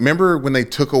almost like, remember when they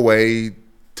took away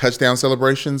touchdown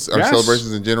celebrations or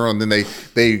celebrations in general, and then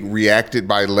they reacted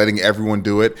by letting everyone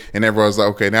do it, and everyone's like,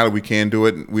 okay, now that we can do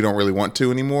it, we don't really want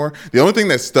to anymore. The only thing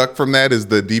that stuck from that is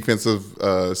the defensive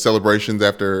celebrations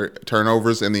after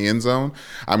turnovers in the end zone.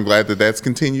 I'm glad that that's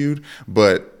continued,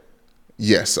 but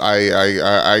yes,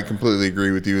 I completely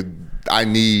agree with you. I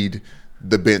need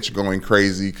the bench going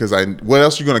crazy because what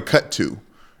else are you going to cut to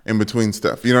in between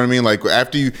stuff? You know what I mean? Like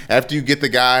after you get the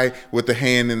guy with the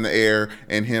hand in the air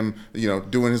and him,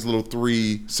 doing his little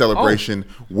 3 celebration,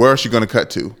 where else you going to cut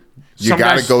to? You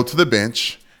got to go to the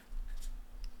bench.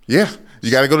 Yeah. You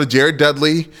got to go to Jared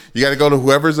Dudley. You got to go to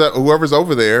whoever's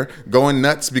over there going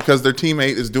nuts because their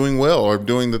teammate is doing well or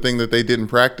doing the thing that they did in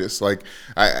practice. Like,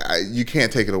 you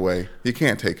can't take it away. You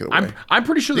can't take it away. I'm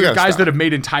pretty sure there's guys that have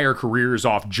made entire careers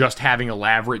off just having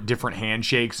elaborate different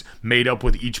handshakes made up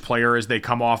with each player as they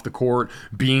come off the court,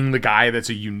 being the guy that's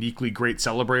a uniquely great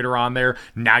celebrator on there.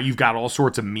 Now you've got all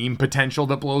sorts of meme potential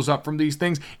that blows up from these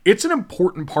things. It's an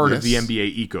important part of the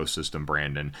NBA ecosystem,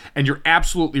 Brandon. And you're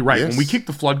absolutely right. When we kick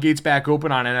the floodgates back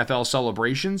open on NFL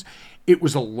celebrations, it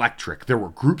was electric. There were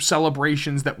group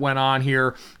celebrations that went on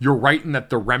here. You're right in that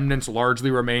the remnants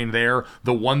largely remain there.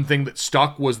 The one thing that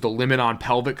stuck was the limit on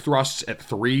pelvic thrusts at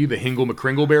 3, the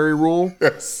Hingle-McCringleberry rule.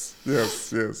 Yes.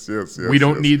 We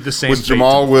don't need the same. Was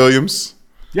Jamal Williams?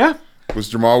 Yeah. Was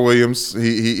Jamal Williams?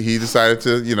 He decided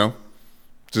to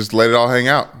just let it all hang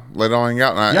out. Let it all hang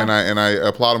out, and I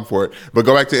applaud him for it. But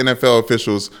go back to NFL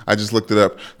officials. I just looked it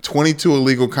up. 22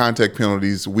 illegal contact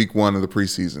penalties week 1 of the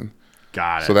preseason.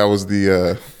 Got it. So that was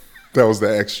the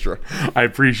extra. I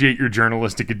appreciate your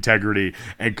journalistic integrity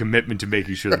and commitment to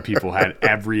making sure that people had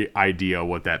every idea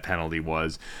what that penalty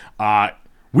was.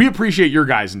 We appreciate your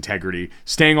guys' integrity,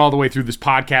 staying all the way through this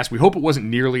podcast. We hope it wasn't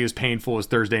nearly as painful as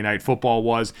Thursday Night Football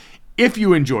was. If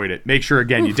you enjoyed it, make sure,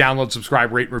 again, you download,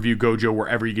 subscribe, rate, and review Gojo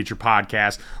wherever you get your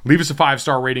podcast. Leave us a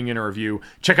 5-star rating and a review.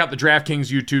 Check out the DraftKings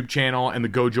YouTube channel and the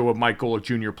Gojo of Mike Golic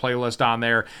Jr. playlist on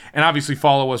there. And obviously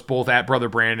follow us both at Brother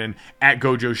Brandon, at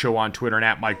Gojo Show on Twitter, and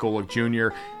at Mike Golic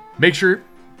Jr. Make sure,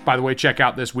 by the way, check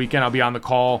out this weekend. I'll be on the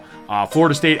call.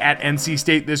 Florida State at NC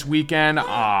State this weekend.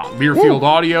 Learfield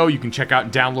Audio. You can check out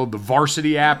and download the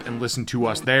Varsity app and listen to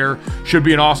us there. Should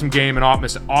be an awesome game, an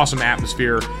awesome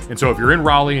atmosphere. And so if you're in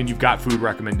Raleigh and you've got food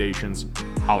recommendations,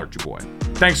 holler at your boy.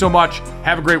 Thanks so much.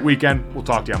 Have a great weekend. We'll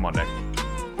talk to you on Monday.